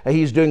said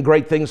he's doing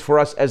great things for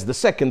us as the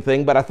second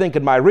thing, but I think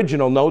in my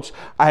original notes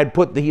I had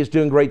put that he's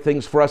doing great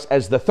things for us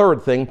as the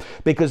third thing,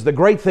 because the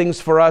great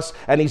things for us,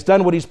 and he's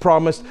done what he's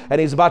promised,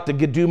 and he's about to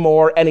do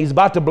more, and he's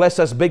about to bless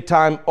us big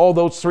time. All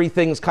those 3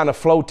 things kind of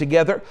flow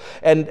together.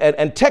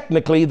 And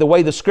technically, the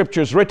way the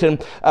scripture's written,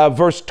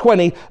 verse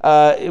 20,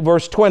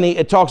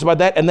 it talks about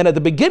that. And then at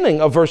the beginning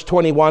of verse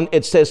 21,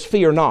 it says,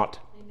 fear not.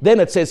 Then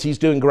it says he's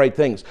doing great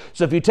things.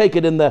 So if you take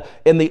it in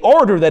the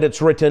order that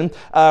it's written,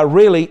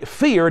 really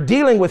fear,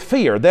 dealing with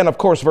fear. Then of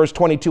course verse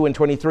 22 and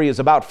 23 is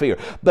about fear.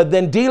 But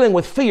then dealing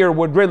with fear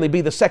would really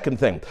be the second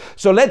thing.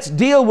 So let's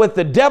deal with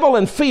the devil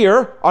and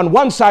fear on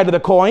one side of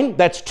the coin.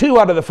 That's 2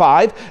 out of the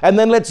 5. And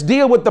then let's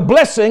deal with the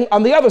blessing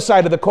on the other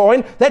side of the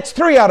coin. That's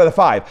 3 out of the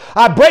 5.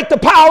 I break the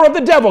power of the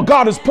devil.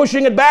 God is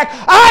pushing it back.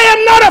 I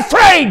am not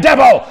afraid,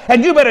 devil.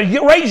 And you better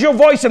raise your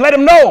voice and let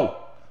him know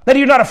that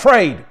you're not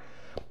afraid.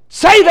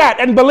 Say that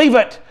and believe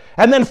it.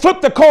 And then flip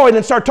the coin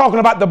and start talking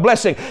about the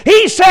blessing.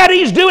 He said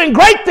he's doing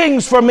great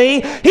things for me.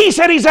 He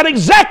said he's done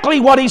exactly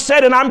what he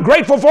said, and I'm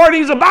grateful for it.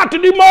 He's about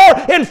to do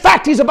more. In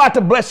fact, he's about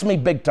to bless me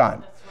big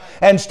time.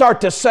 and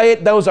start to say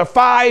it. Those are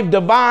 5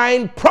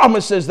 divine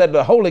promises that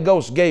the Holy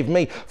Ghost gave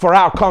me for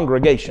our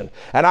congregation.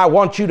 And I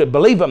want you to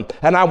believe them,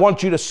 and I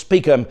want you to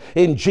speak them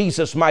in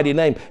Jesus' mighty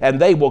name, and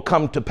they will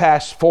come to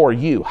pass for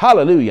you.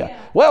 Hallelujah. Yeah.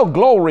 Well,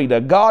 glory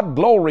to God,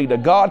 glory to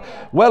God.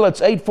 Well,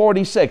 it's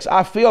 8:46.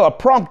 I feel a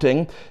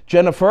prompting,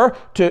 Jennifer,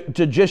 to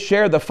just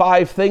share the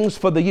 5 things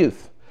for the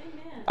youth.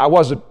 Amen. I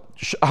wasn't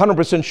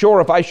 100% sure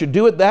if I should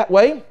do it that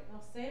way,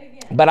 I'll say it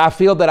again. But I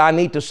feel that I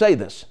need to say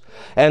this.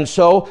 And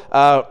so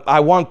I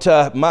want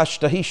to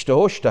mashtahishta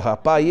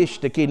hoshtaha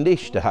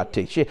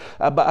paishtakindishtahati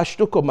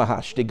abashtuko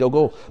mahashti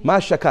gogo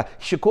mashaka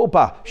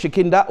shikopa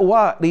shikinda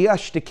wa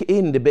liashtiki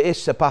in the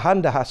beissa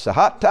pahanda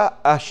hasahata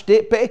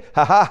ashtepe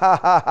ha ha ha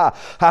ha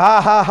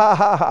ha ha ha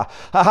ha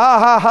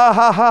ha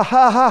ha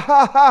ha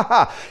ha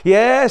ha.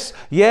 Yes,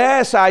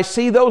 yes, I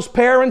see those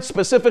parents,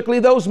 specifically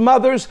those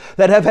mothers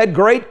that have had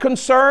great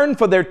concern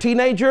for their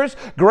teenagers,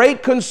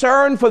 great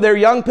concern for their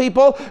young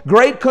people,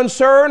 great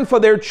concern for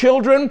their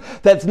children.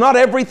 That not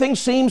everything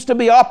seems to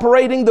be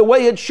operating the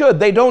way it should.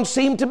 They don't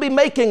seem to be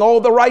making all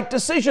the right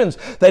decisions.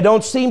 They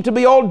don't seem to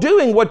be all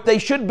doing what they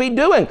should be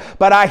doing.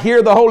 But I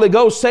hear the Holy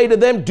Ghost say to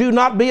them, do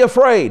not be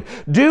afraid.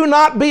 Do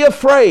not be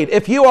afraid.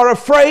 If you are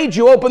afraid,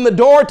 you open the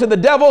door to the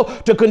devil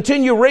to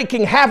continue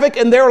wreaking havoc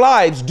in their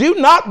lives. Do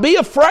not be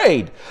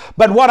afraid.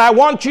 But what I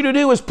want you to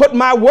do is put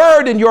my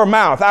word in your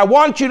mouth. I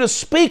want you to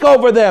speak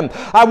over them.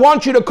 I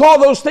want you to call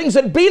those things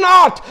that be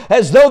not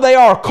as though they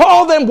are.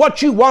 Call them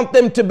what you want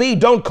them to be.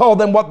 Don't call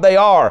them what they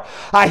are.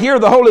 I hear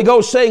the Holy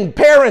Ghost saying,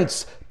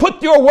 parents,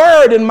 put your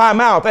word in my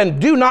mouth and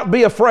do not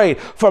be afraid.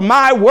 For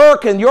my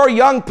work in your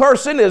young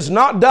person is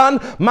not done.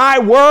 My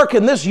work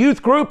in this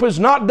youth group is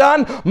not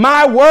done.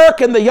 My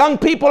work in the young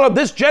people of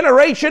this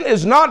generation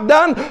is not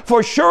done.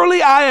 For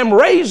surely I am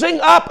raising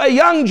up a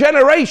young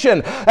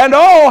generation. And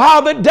oh, how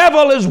the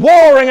devil is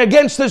warring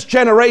against this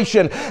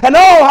generation. And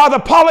oh, how the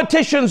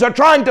politicians are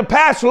trying to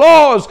pass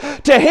laws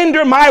to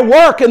hinder my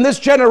work in this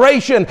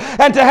generation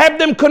and to have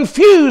them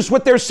confused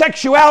with their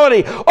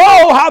sexuality.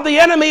 Oh, how the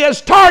enemy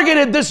has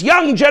targeted this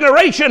young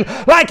generation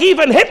like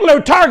even Hitler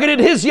targeted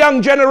his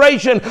young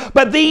generation.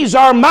 But these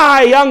are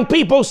my young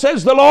people,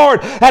 says the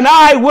Lord, and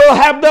I will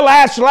have the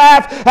last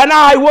laugh and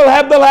I will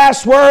have the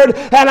last word,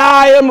 and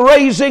I am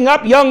raising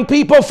up young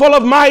people full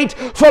of might,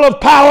 full of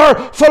power,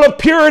 full of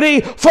purity,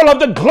 full of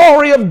the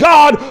glory of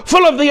God,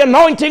 full of the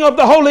anointing of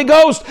the Holy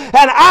Ghost,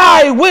 and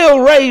I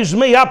will raise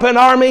me up an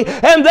army,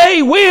 and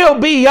they will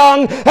be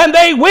young, and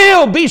they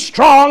will be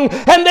strong,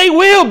 and they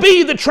will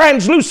be the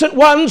translucent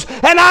ones,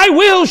 and I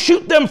will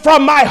shoot them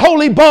from my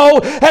holy bow,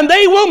 and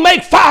they will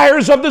make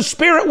fires of the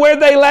Spirit where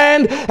they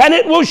land, and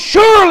it will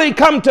surely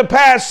come to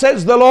pass,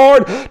 says the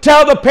Lord.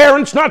 Tell the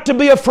parents not to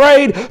be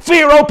afraid.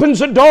 Fear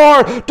opens a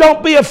door.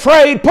 Don't be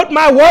afraid. Put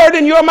my word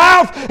in your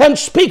mouth and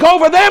speak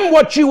over them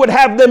what you would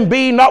have them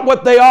be, not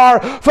what they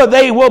are, for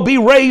they will be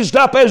raised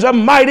up as a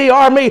mighty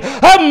army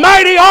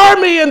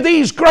in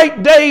these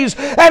great days,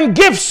 and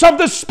gifts of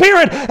the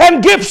Spirit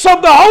and gifts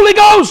of the Holy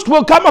Ghost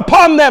will come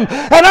upon them,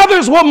 and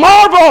others will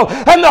marvel,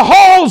 and the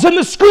halls and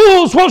the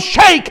schools will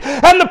shake,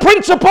 and the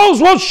principals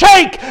will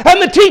shake,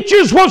 and the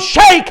teachers will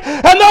shake,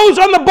 and those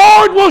on the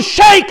board will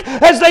shake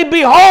as they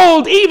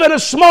behold even a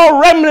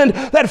small remnant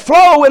that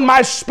flow in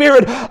my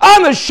Spirit,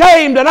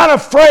 unashamed and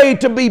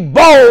unafraid to be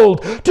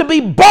bold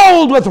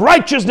with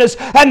righteousness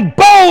and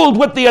bold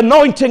with the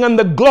anointing and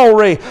the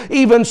glory.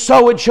 Even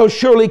so it shall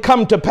surely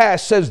come to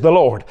pass, says the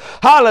Lord.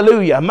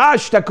 Hallelujah. My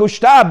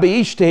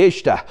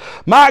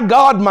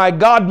God, my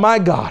God, my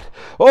God.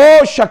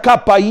 Oh,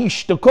 shakapa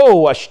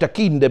ishtako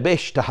ashtakinde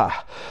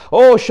beshtaha.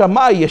 Oh,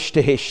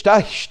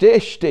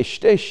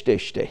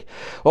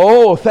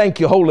 oh, thank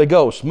you, Holy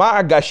Ghost.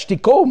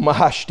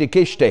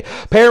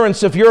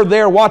 Parents, if you're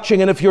there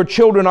watching, and if your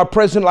children are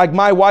present like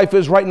my wife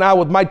is right now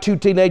with my 2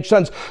 teenage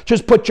sons,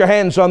 just put your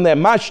hands on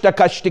them. Father,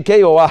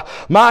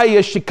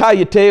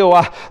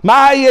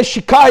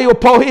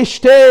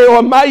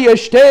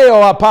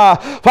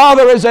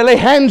 as I lay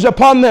hands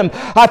upon them,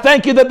 I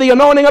thank you that the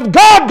anointing of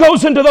God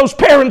goes into those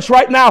parents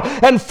right now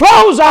and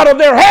flows out of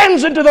their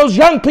hands into those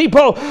young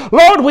people.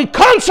 Lord, we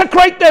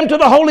consecrate them to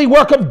the holy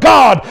work of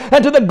God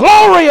and to the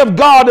glory of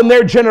God in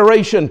their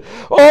generation.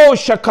 Oh,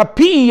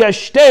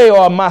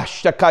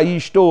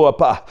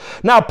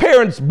 now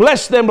parents,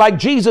 bless them like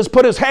Jesus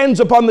put his hands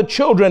upon the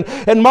children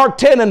in Mark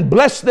 10 and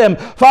bless them.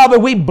 Father,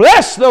 we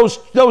bless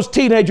those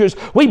teenagers.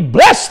 We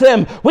bless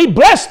them. We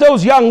bless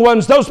those young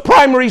ones, those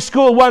primary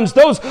school ones,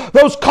 those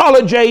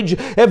college age.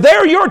 If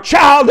they're your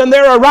child and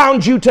they're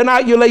around you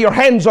tonight, you lay your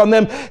hands on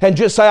them and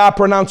just say, I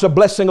pronounce a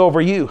blessing over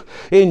you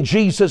in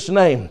Jesus'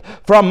 name.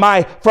 From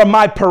my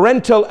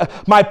parental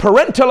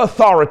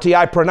authority,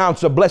 I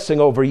pronounce a blessing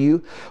over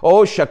you.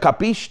 Oh,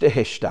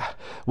 shakapishtehishta.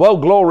 Well,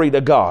 glory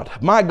to God.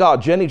 My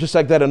God, Jenny, just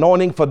like that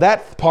anointing for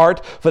that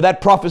part, for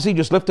that prophecy,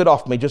 just lift it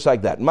off me, just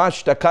like that.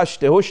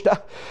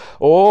 Mashtakashtehushta.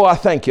 Oh, I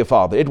thank you,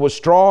 Father. It was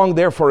strong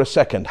there for a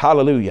second.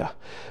 Hallelujah.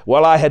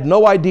 Well, I had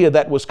no idea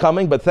that was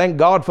coming, but thank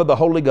God for the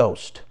Holy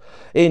Ghost.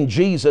 in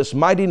Jesus'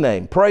 mighty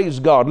name. Praise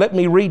God. Let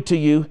me read to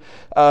you.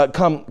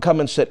 Come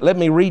and sit. Let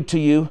me read to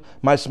you.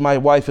 My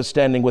wife is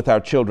standing with our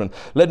children.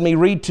 Let me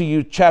read to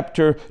you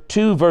chapter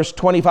 2, verse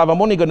 25.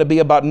 I'm only going to be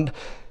about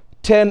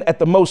 10, at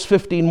the most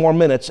 15 more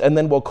minutes, and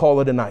then we'll call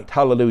it a night.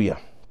 Hallelujah.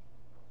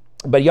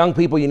 But young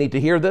people, you need to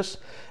hear this,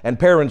 and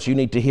parents, you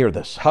need to hear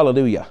this.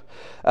 Hallelujah.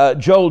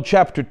 Joel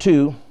chapter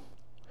 2.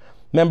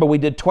 Remember, we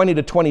did 20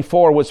 to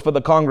 24 was for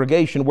the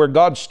congregation. Where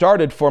God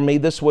started for me,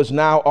 this was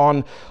now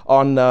on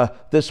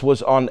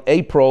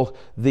April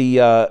the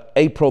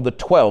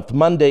 12th,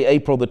 Monday,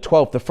 April the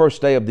 12th, the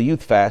first day of the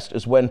youth fast,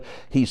 is when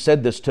He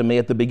said this to me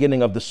at the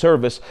beginning of the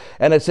service.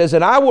 And it says,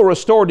 "And I will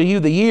restore to you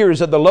the years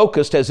that the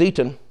locust has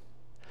eaten,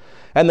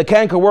 and the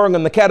cankerworm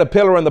and the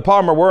caterpillar and the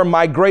palmer worm,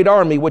 my great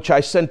army which I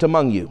sent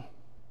among you."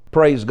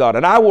 Praise God.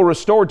 "And I will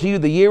restore to you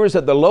the years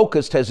that the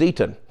locust has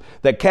eaten,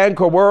 the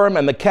cankerworm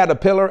and the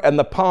caterpillar and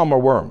the palmer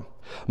worm,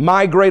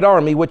 my great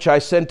army which I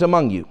sent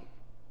among you.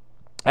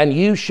 And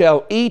you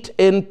shall eat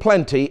in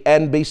plenty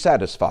and be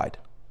satisfied,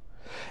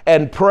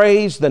 and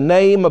praise the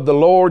name of the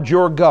Lord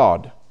your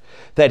God,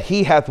 that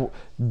He hath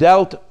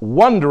dealt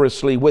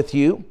wondrously with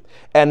you,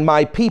 and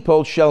my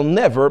people shall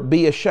never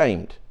be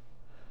ashamed."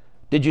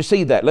 Did you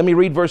see that? Let me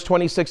read verse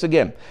 26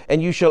 again.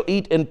 "And you shall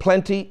eat in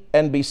plenty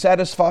and be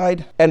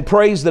satisfied, and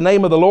praise the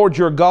name of the Lord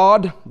your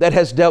God, that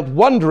has dealt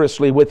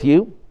wondrously with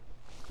you,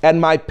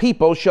 and my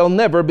people shall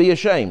never be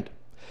ashamed.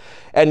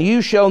 And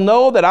you shall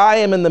know that I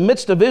am in the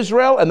midst of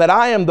Israel, and that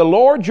I am the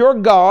Lord your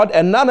God,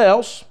 and none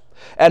else,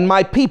 and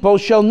my people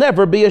shall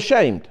never be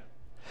ashamed.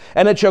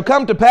 And it shall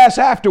come to pass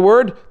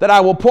afterward that I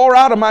will pour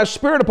out of my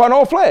spirit upon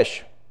all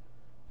flesh."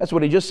 That's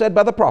what He just said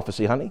by the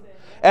prophecy, honey.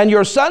 "And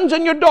your sons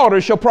and your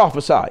daughters shall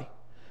prophesy,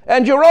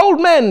 and your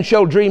old men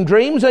shall dream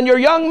dreams, and your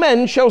young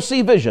men shall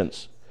see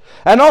visions.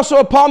 And also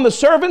upon the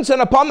servants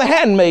and upon the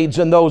handmaids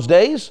in those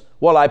days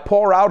will I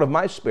pour out of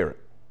my spirit."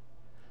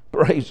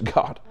 Praise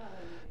God.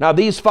 Now,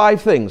 these 5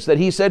 things that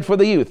He said for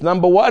the youth.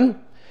 Number 1,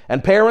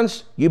 and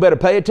parents, you better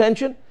pay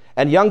attention.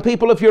 And young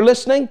people, if you're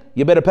listening,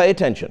 you better pay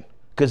attention,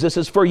 because this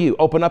is for you.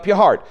 Open up your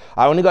heart.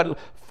 I only got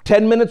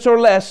 10 minutes or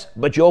less,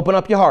 but you open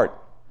up your heart.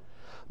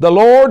 The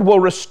Lord will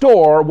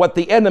restore what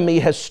the enemy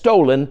has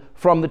stolen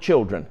from the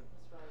children.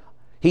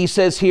 He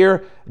says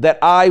here that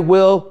I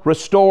will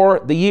restore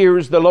the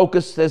years the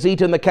locust has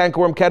eaten, the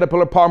cankerworm,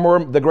 caterpillar,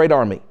 palmerworm, the great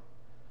army.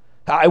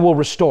 I will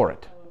restore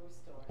it.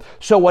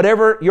 So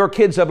whatever your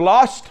kids have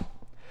lost,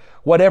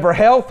 whatever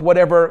health,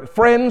 whatever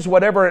friends,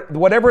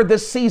 whatever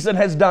this season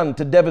has done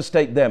to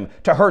devastate them,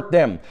 to hurt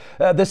them,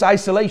 this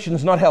isolation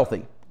is not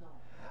healthy.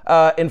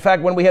 In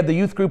fact, when we had the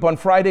youth group on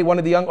Friday, one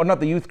of the not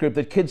the youth group,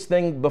 the kids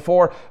thing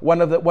before, one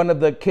of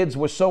the kids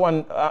was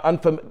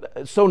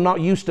so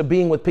not used to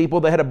being with people,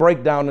 they had a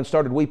breakdown and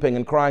started weeping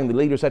and crying. The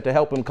leaders had to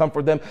help them,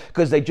 comfort them,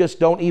 because they just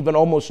don't even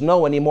almost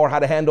know anymore how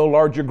to handle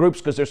larger groups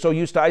because they're so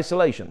used to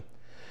isolation.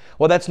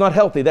 Well, that's not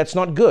healthy. That's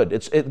not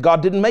good.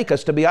 God didn't make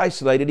us to be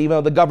isolated, even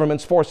though the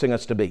government's forcing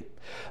us to be.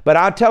 But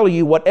I tell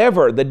you,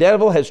 whatever the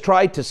devil has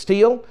tried to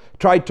steal,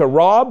 tried to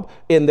rob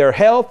in their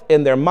health,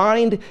 in their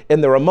mind,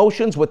 in their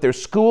emotions, with their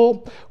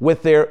school,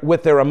 with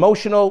their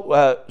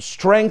emotional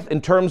strength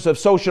in terms of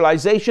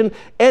socialization,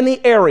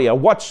 any area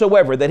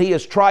whatsoever that he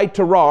has tried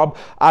to rob,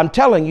 I'm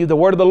telling you, the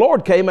word of the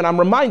Lord came, and I'm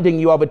reminding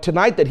you of it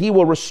tonight, that He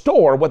will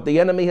restore what the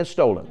enemy has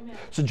stolen. Amen.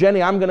 So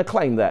Jenny, I'm going to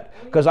claim that,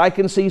 because I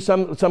can see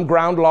some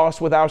ground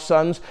lost with our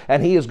sons,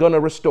 and He is going to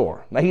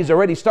restore. Now, He's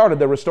already started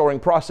the restoring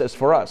process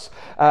for us,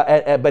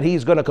 but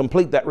He's going to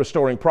complete that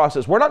restoring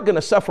process. We're not going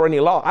to suffer any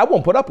loss. I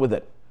won't put up with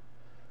it.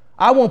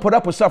 I won't put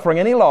up with suffering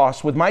any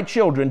loss with my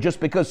children just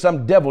because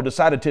some devil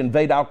decided to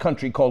invade our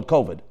country called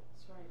COVID.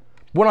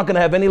 We're not going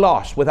to have any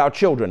loss with our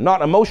children.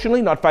 Not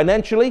emotionally, not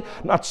financially,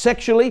 not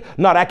sexually,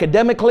 not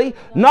academically,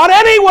 not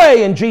any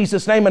way, in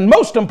Jesus' name, and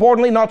most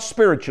importantly, not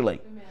spiritually.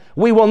 Amen.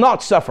 We will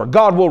not suffer.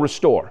 God will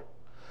restore.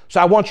 So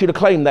I want you to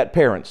claim that,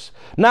 parents.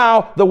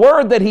 Now, the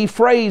word that he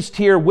phrased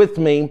here with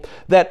me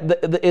that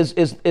is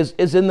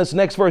in this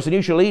next verse, and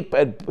you shall eat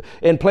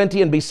in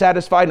plenty and be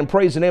satisfied and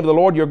praise the name of the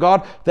Lord your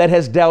God that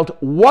has dealt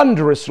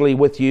wondrously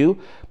with you.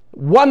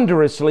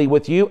 Wondrously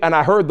with you. And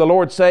I heard the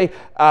Lord say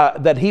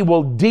that he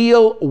will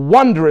deal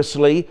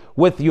wondrously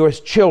with your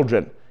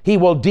children. He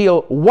will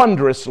deal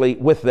wondrously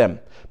with them.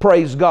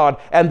 Praise God.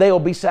 And they'll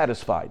be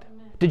satisfied.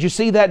 Amen. Did you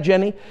see that,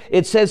 Jenny?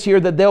 It says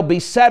here that they'll be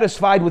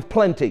satisfied with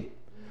plenty.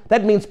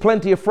 That means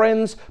plenty of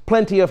friends,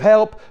 plenty of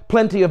help,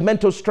 plenty of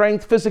mental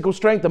strength, physical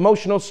strength,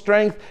 emotional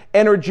strength,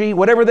 energy,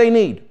 whatever they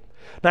need.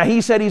 Now,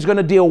 he said he's going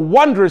to deal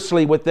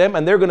wondrously with them,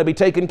 and they're going to be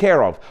taken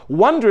care of.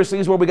 Wondrously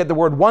is where we get the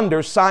word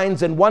wonders,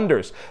 signs and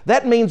wonders.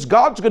 That means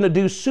God's going to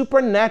do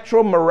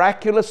supernatural,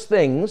 miraculous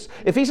things.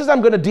 If he says,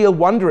 I'm going to deal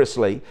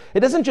wondrously,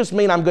 it doesn't just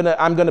mean I'm going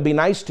to be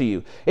nice to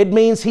you. It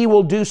means he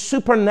will do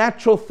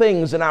supernatural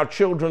things in our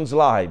children's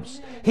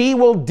lives. He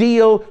will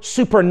deal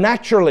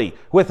supernaturally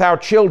with our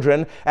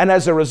children, and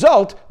as a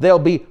result, they'll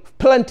be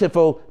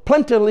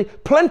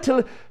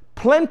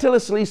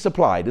plentilously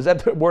supplied. Is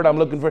that the word I'm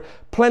looking for?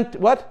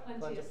 Plenteously.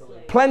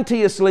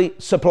 plenteously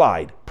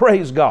supplied.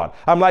 Praise God.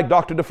 I'm like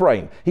Dr.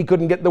 Dufresne. He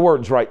couldn't get the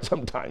words right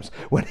sometimes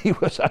when he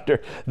was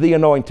under the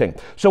anointing.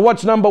 So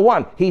what's number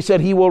one? He said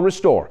he will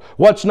restore.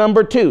 What's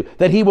number two?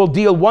 That he will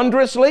deal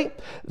wondrously,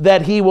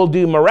 that he will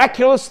do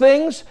miraculous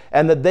things,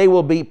 and that they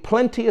will be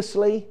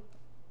plenteously,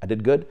 I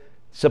did good,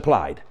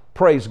 supplied.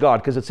 Praise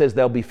God, because it says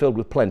they'll be filled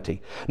with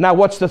plenty. Now,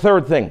 what's the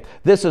third thing?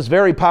 This is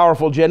very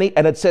powerful, Jenny,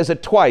 and it says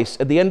it twice,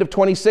 at the end of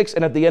 26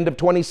 and at the end of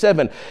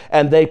 27.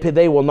 And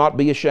they will not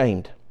be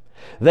ashamed.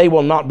 They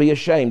will not be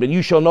ashamed. And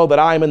you shall know that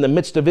I am in the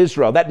midst of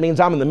Israel. That means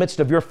I'm in the midst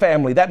of your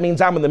family. That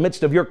means I'm in the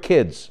midst of your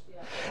kids.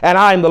 And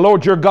I am the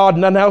Lord your God,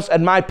 none else,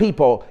 and my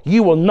people,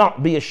 you will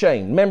not be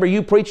ashamed. Remember,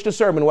 you preached a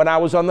sermon when I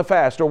was on the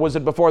fast, or was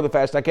it before the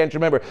fast? I can't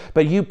remember.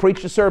 But you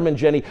preached a sermon,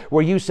 Jenny,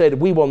 where you said,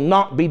 we will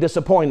not be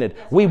disappointed.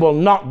 We will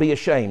not be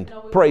ashamed.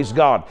 Praise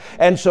God.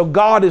 And so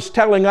God is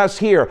telling us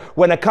here,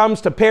 when it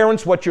comes to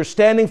parents, what you're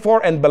standing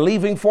for and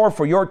believing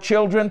for your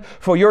children,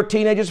 for your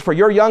teenagers, for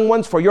your young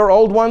ones, for your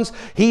old ones,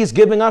 He's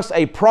giving us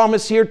a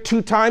promise here.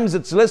 2 times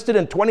it's listed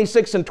in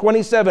 26 and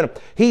 27.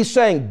 He's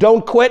saying,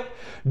 don't quit.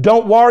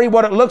 Don't worry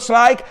what it looks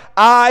like.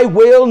 I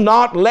will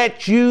not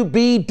let you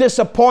be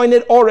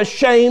disappointed or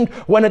ashamed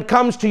when it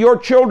comes to your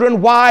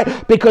children.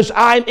 Why? Because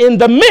I'm in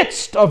the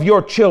midst of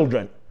your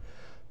children.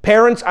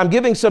 Parents, I'm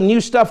giving some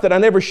new stuff that I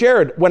never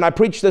shared when I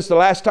preached this the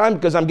last time,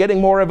 because I'm getting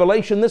more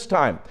revelation this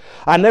time.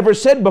 I never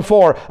said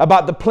before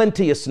about the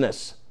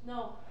plenteousness.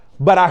 No.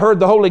 But I heard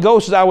the Holy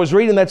Ghost as I was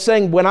reading that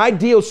saying, when I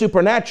deal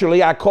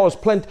supernaturally, I cause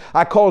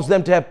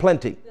them to have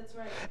plenty.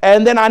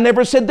 And then I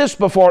never said this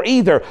before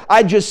either.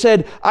 I just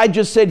said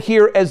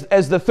here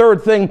as the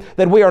third thing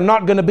that we are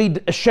not going to be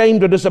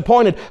ashamed or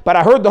disappointed. But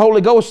I heard the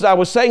Holy Ghost as I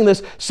was saying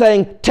this,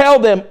 saying, tell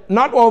them,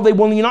 not only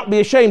will you not be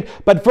ashamed,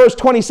 but verse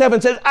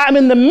 27 says, I'm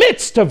in the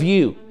midst of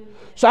you.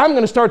 So I'm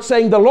going to start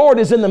saying the Lord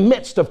is in the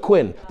midst of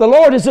Quinn. The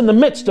Lord is in the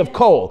midst of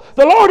Cole.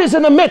 The Lord is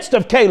in the midst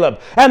of Caleb.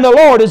 And the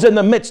Lord is in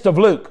the midst of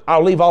Luke.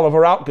 I'll leave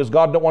Oliver out because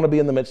God don't want to be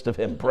in the midst of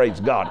him. Praise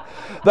God.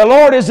 The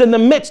Lord is in the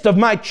midst of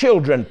my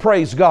children.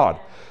 Praise God.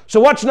 So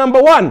what's number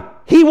one?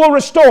 He will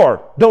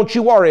restore. Don't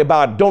you worry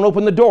about it. Don't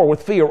open the door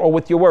with fear or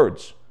with your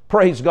words.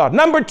 Praise God.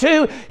 Number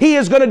two, He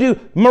is going to do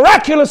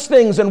miraculous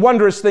things and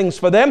wondrous things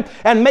for them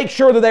and make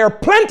sure that they are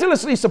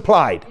plenteously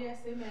supplied. Yes,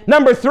 amen.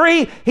 Number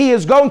three, He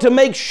is going to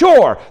make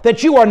sure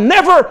that you are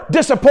never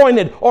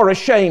disappointed or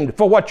ashamed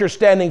for what you're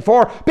standing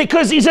for,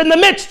 because He's in the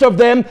midst of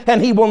them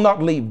and He will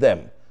not leave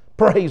them.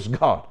 Praise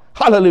God.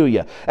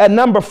 Hallelujah. And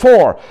number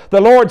four, the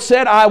Lord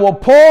said, I will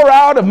pour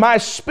out of my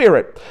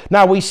Spirit.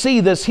 Now we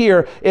see this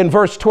here in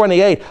verse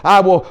 28.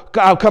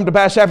 I'll come to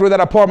pass after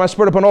that I pour my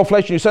Spirit upon all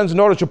flesh, and your sons and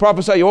daughters shall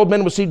prophesy, your old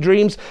men will see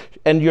dreams,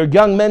 and your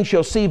young men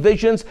shall see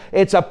visions.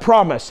 It's a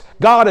promise.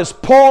 God is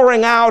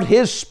pouring out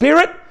His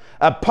Spirit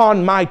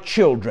upon my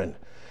children,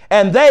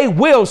 and they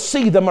will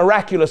see the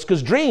miraculous,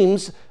 because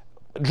dreams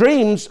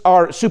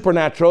are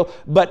supernatural,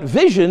 but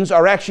visions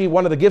are actually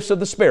one of the gifts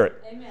of the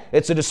Spirit. Amen.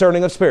 It's a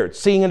discerning of spirits,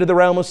 seeing into the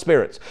realm of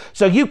spirits.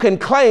 So you can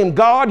claim,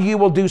 God, you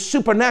will do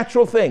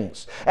supernatural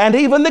things. And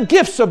even the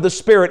gifts of the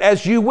Spirit,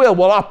 as you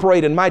will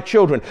operate in my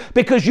children,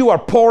 because you are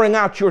pouring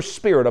out your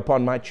Spirit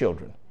upon my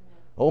children.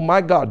 Oh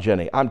my God,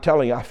 Jenny, I'm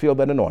telling you, I feel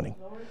that anointing.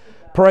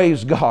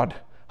 Praise God.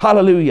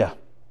 Hallelujah.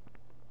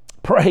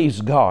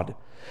 Praise God.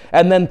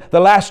 And then the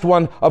last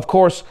one, of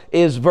course,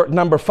 is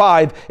number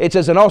 5. It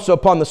says, and also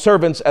upon the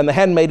servants and the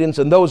handmaidens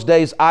in those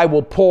days I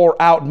will pour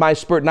out my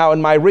Spirit. Now,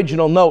 in my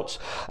original notes,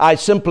 I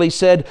simply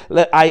said,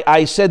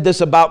 I said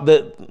this about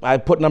I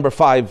put number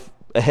 5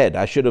 ahead.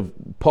 I should have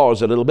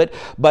paused a little bit.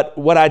 But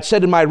what I'd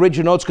said in my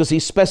original notes, because he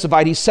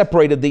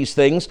separated these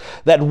things,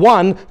 that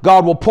 1,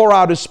 God will pour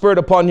out His Spirit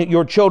upon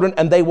your children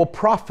and they will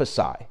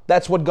prophesy.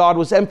 That's what God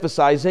was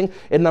emphasizing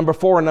in number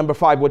 4 and number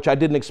 5, which I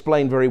didn't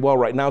explain very well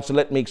right now, so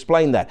let me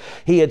explain that.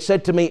 He had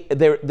said to me,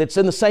 that's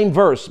in the same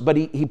verse, but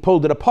he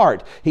pulled it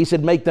apart. He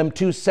said, make them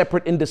two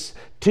separate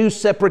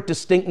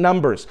distinct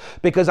numbers,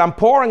 because I'm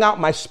pouring out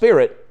my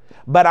Spirit,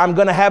 but I'm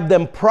going to have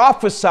them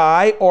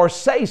prophesy or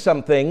say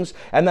some things,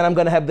 and then I'm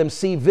going to have them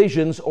see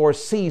visions or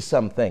see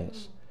some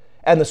things.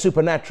 And the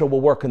supernatural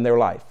will work in their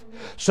life.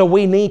 So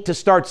we need to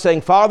start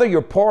saying, Father,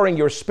 you're pouring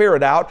your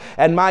Spirit out,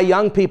 and my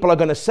young people are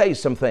going to say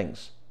some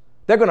things.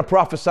 They're going to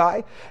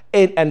prophesy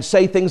and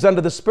say things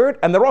under the Spirit,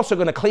 and they're also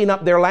going to clean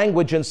up their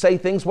language and say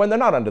things when they're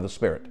not under the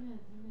Spirit.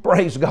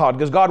 Praise God,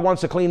 because God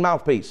wants a clean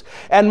mouthpiece.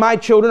 And my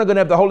children are going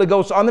to have the Holy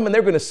Ghost on them, and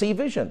they're going to see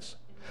visions.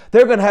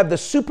 They're going to have the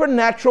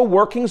supernatural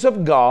workings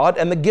of God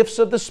and the gifts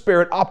of the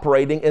Spirit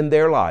operating in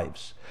their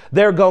lives.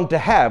 They're going to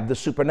have the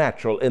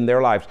supernatural in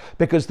their lives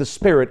because the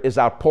Spirit is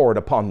outpoured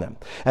upon them.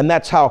 And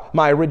that's how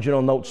my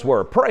original notes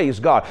were. Praise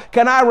God.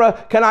 Can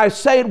I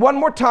say it one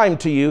more time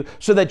to you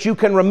so that you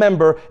can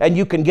remember and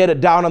you can get it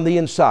down on the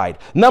inside?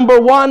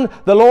 Number 1,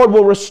 the Lord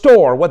will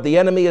restore what the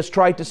enemy has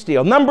tried to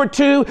steal. Number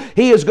 2,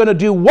 He is going to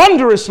do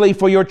wondrously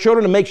for your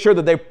children to make sure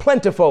that they're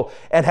plentiful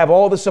and have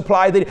all the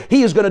supply.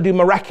 He is going to do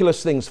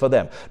miraculous things for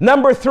them.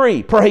 Number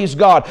 3, praise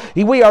God,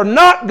 we are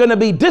not going to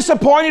be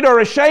disappointed or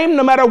ashamed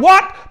no matter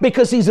what,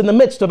 because He's in the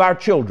midst of our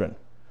children.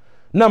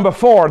 Number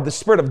 4, the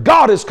Spirit of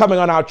God is coming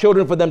on our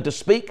children for them to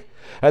speak.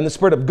 And the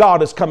Spirit of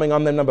God is coming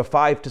on them, number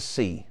 5, to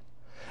see.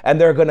 And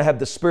they're going to have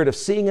the spirit of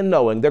seeing and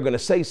knowing. They're going to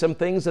say some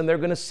things and they're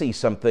going to see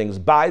some things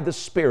by the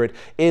Spirit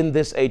in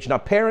this age. Now,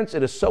 parents,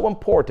 it is so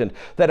important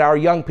that our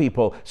young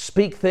people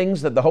speak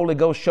things that the Holy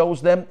Ghost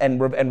shows them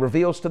and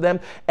reveals to them,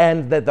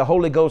 and that the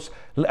Holy Ghost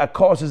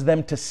causes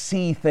them to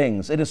see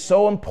things. It is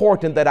so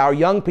important that our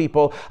young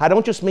people, I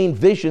don't just mean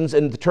visions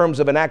in terms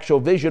of an actual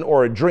vision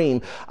or a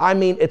dream. I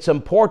mean, it's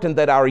important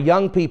that our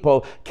young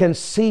people can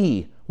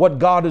see what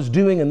God is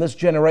doing in this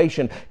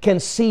generation, can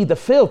see the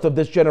filth of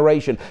this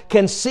generation,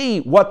 can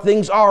see what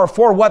things are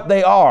for what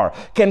they are,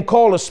 can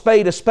call a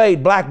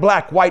spade, black,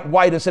 white,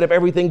 white, instead of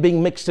everything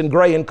being mixed and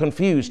gray and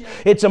confused.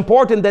 It's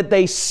important that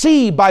they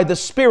see by the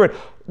Spirit.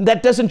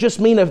 That doesn't just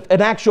mean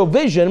an actual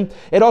vision.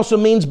 It also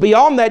means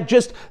beyond that,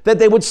 just that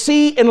they would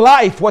see in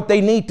life what they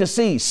need to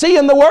see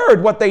in the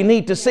Word what they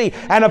need to see,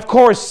 and of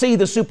course see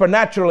the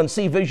supernatural and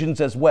see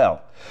visions as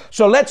well.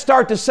 So let's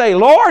start to say,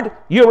 Lord,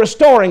 you're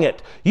restoring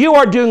it. You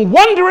are doing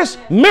wondrous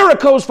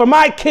miracles for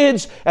my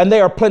kids, and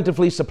they are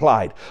plentifully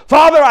supplied.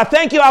 Father, I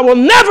thank you. I will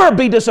never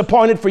be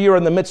disappointed, for you're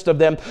in the midst of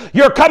them.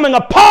 You're coming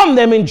upon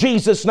them in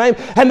Jesus' name,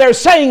 and they're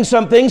saying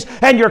some things,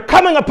 and you're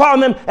coming upon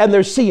them, and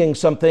they're seeing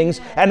some things,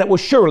 and it will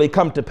surely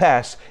come to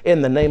pass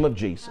in the name of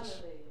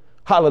Jesus.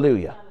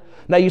 Hallelujah.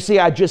 Now, you see,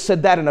 I just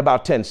said that in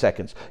about 10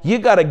 seconds. You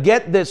got to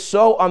get this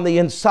so on the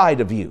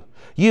inside of you.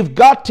 You've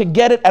got to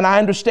get it, and I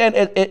understand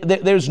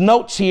there's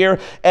notes here,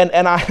 and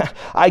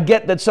I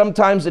get that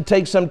sometimes it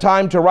takes some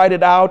time to write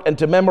it out and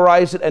to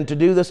memorize it and to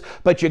do this,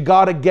 but you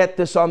got to get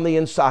this on the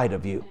inside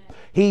of you.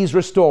 He's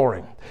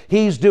restoring.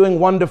 He's doing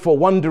wonderful,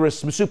 wondrous,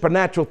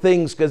 supernatural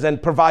things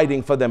and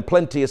providing for them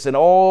plenteous in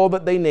all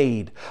that they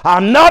need.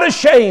 I'm not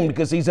ashamed,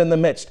 because He's in the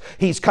midst.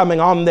 He's coming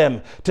on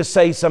them to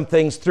say some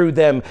things through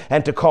them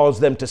and to cause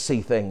them to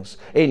see things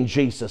in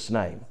Jesus'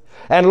 name.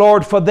 And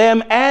Lord, for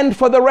them and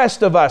for the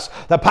rest of us,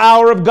 the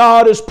power of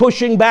God is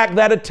pushing back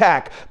that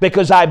attack,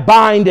 because I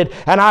bind it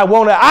and I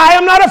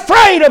am not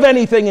afraid of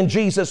anything in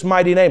Jesus'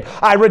 mighty name.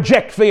 I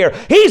reject fear.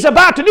 He's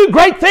about to do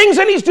great things,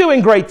 and He's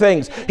doing great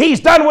things. He's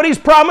done what He's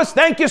promised.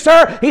 Thank you,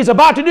 sir. He's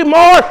about to do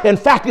more. In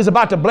fact, He's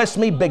about to bless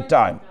me big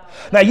time.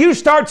 Now you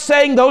start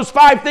saying those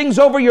 5 things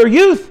over your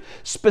youth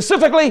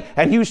specifically,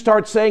 and you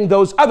start saying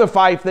those other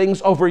 5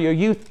 things over your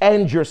youth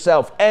and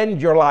yourself and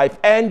your life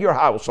and your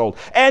household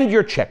and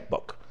your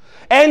checkbook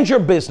and your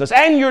business,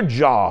 and your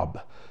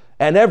job,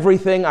 and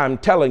everything I'm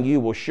telling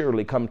you will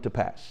surely come to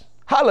pass.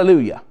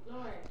 Hallelujah.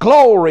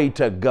 Glory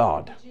to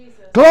God.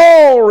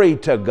 Glory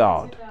to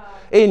God.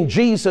 In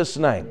Jesus'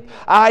 name.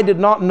 I did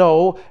not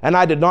know, and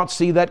I did not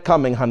see that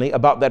coming, honey,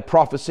 about that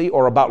prophecy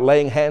or about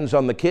laying hands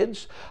on the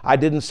kids. I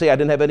didn't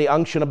have any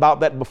unction about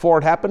that before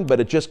it happened, but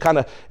it just kind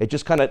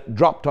of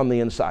dropped on the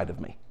inside of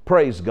me.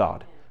 Praise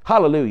God.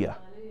 Hallelujah.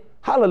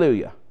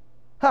 Hallelujah.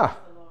 Huh.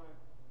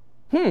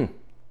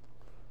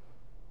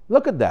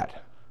 Look at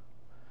that.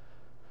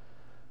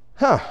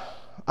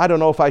 I don't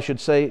know if I should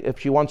say, if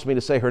she wants me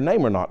to say her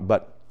name or not,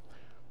 but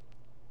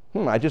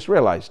I just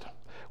realized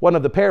one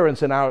of the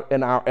parents in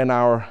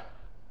our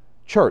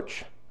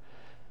church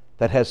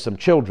that has some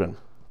children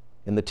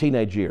in the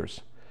teenage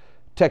years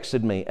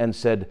texted me and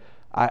said,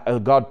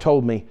 God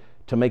told me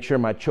to make sure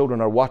my children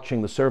are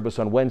watching the service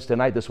on Wednesday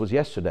night. This was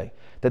yesterday,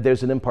 that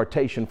there's an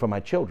impartation for my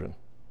children.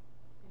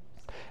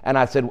 And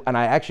I said, and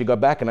I actually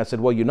got back and I said,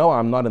 well,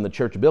 I'm not in the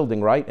church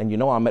building, right? And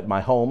I'm at my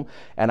home,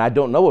 and I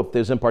don't know if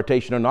there's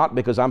impartation or not,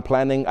 because I'm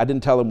planning. I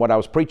didn't tell them what I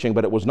was preaching,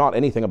 but it was not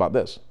anything about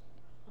this.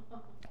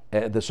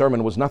 The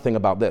sermon was nothing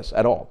about this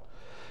at all.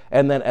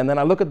 And then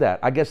I look at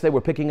that. I guess they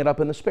were picking it up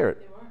in the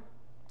Spirit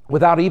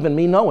without even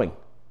me knowing.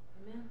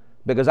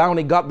 Because I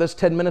only got this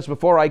 10 minutes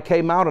before I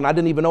came out, and I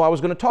didn't even know I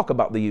was going to talk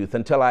about the youth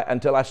until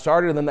I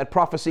started, and then that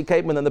prophecy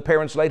came, and then the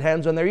parents laid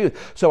hands on their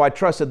youth. So I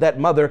trusted that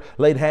mother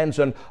laid hands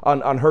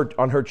on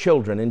her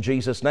children in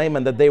Jesus' name,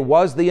 and that there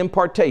was the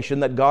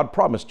impartation that God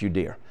promised you,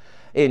 dear.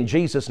 In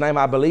Jesus' name,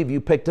 I believe you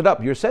picked it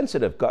up. You're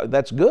sensitive. God,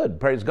 that's good.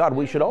 Praise God.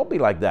 We should all be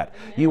like that.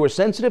 You were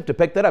sensitive to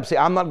pick that up. See,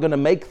 I'm not going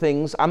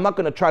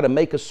to try to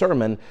make a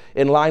sermon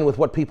in line with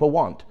what people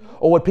want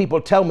or what people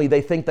tell me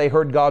they think they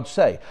heard God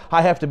say.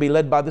 I have to be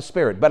led by the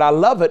Spirit. But I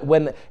love it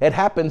when it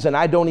happens and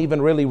I don't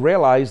even really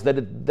realize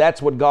that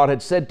that's what God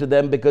had said to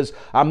them, because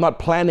I'm not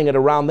planning it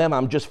around them.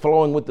 I'm just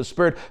flowing with the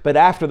Spirit. But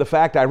after the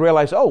fact, I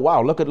realize, oh,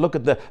 wow, look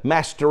at the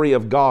mastery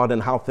of God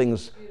and how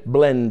things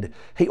blend.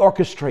 He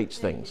orchestrates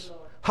things.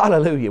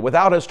 Hallelujah.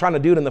 Without us trying to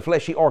do it in the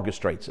flesh, He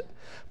orchestrates it.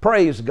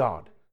 Praise God.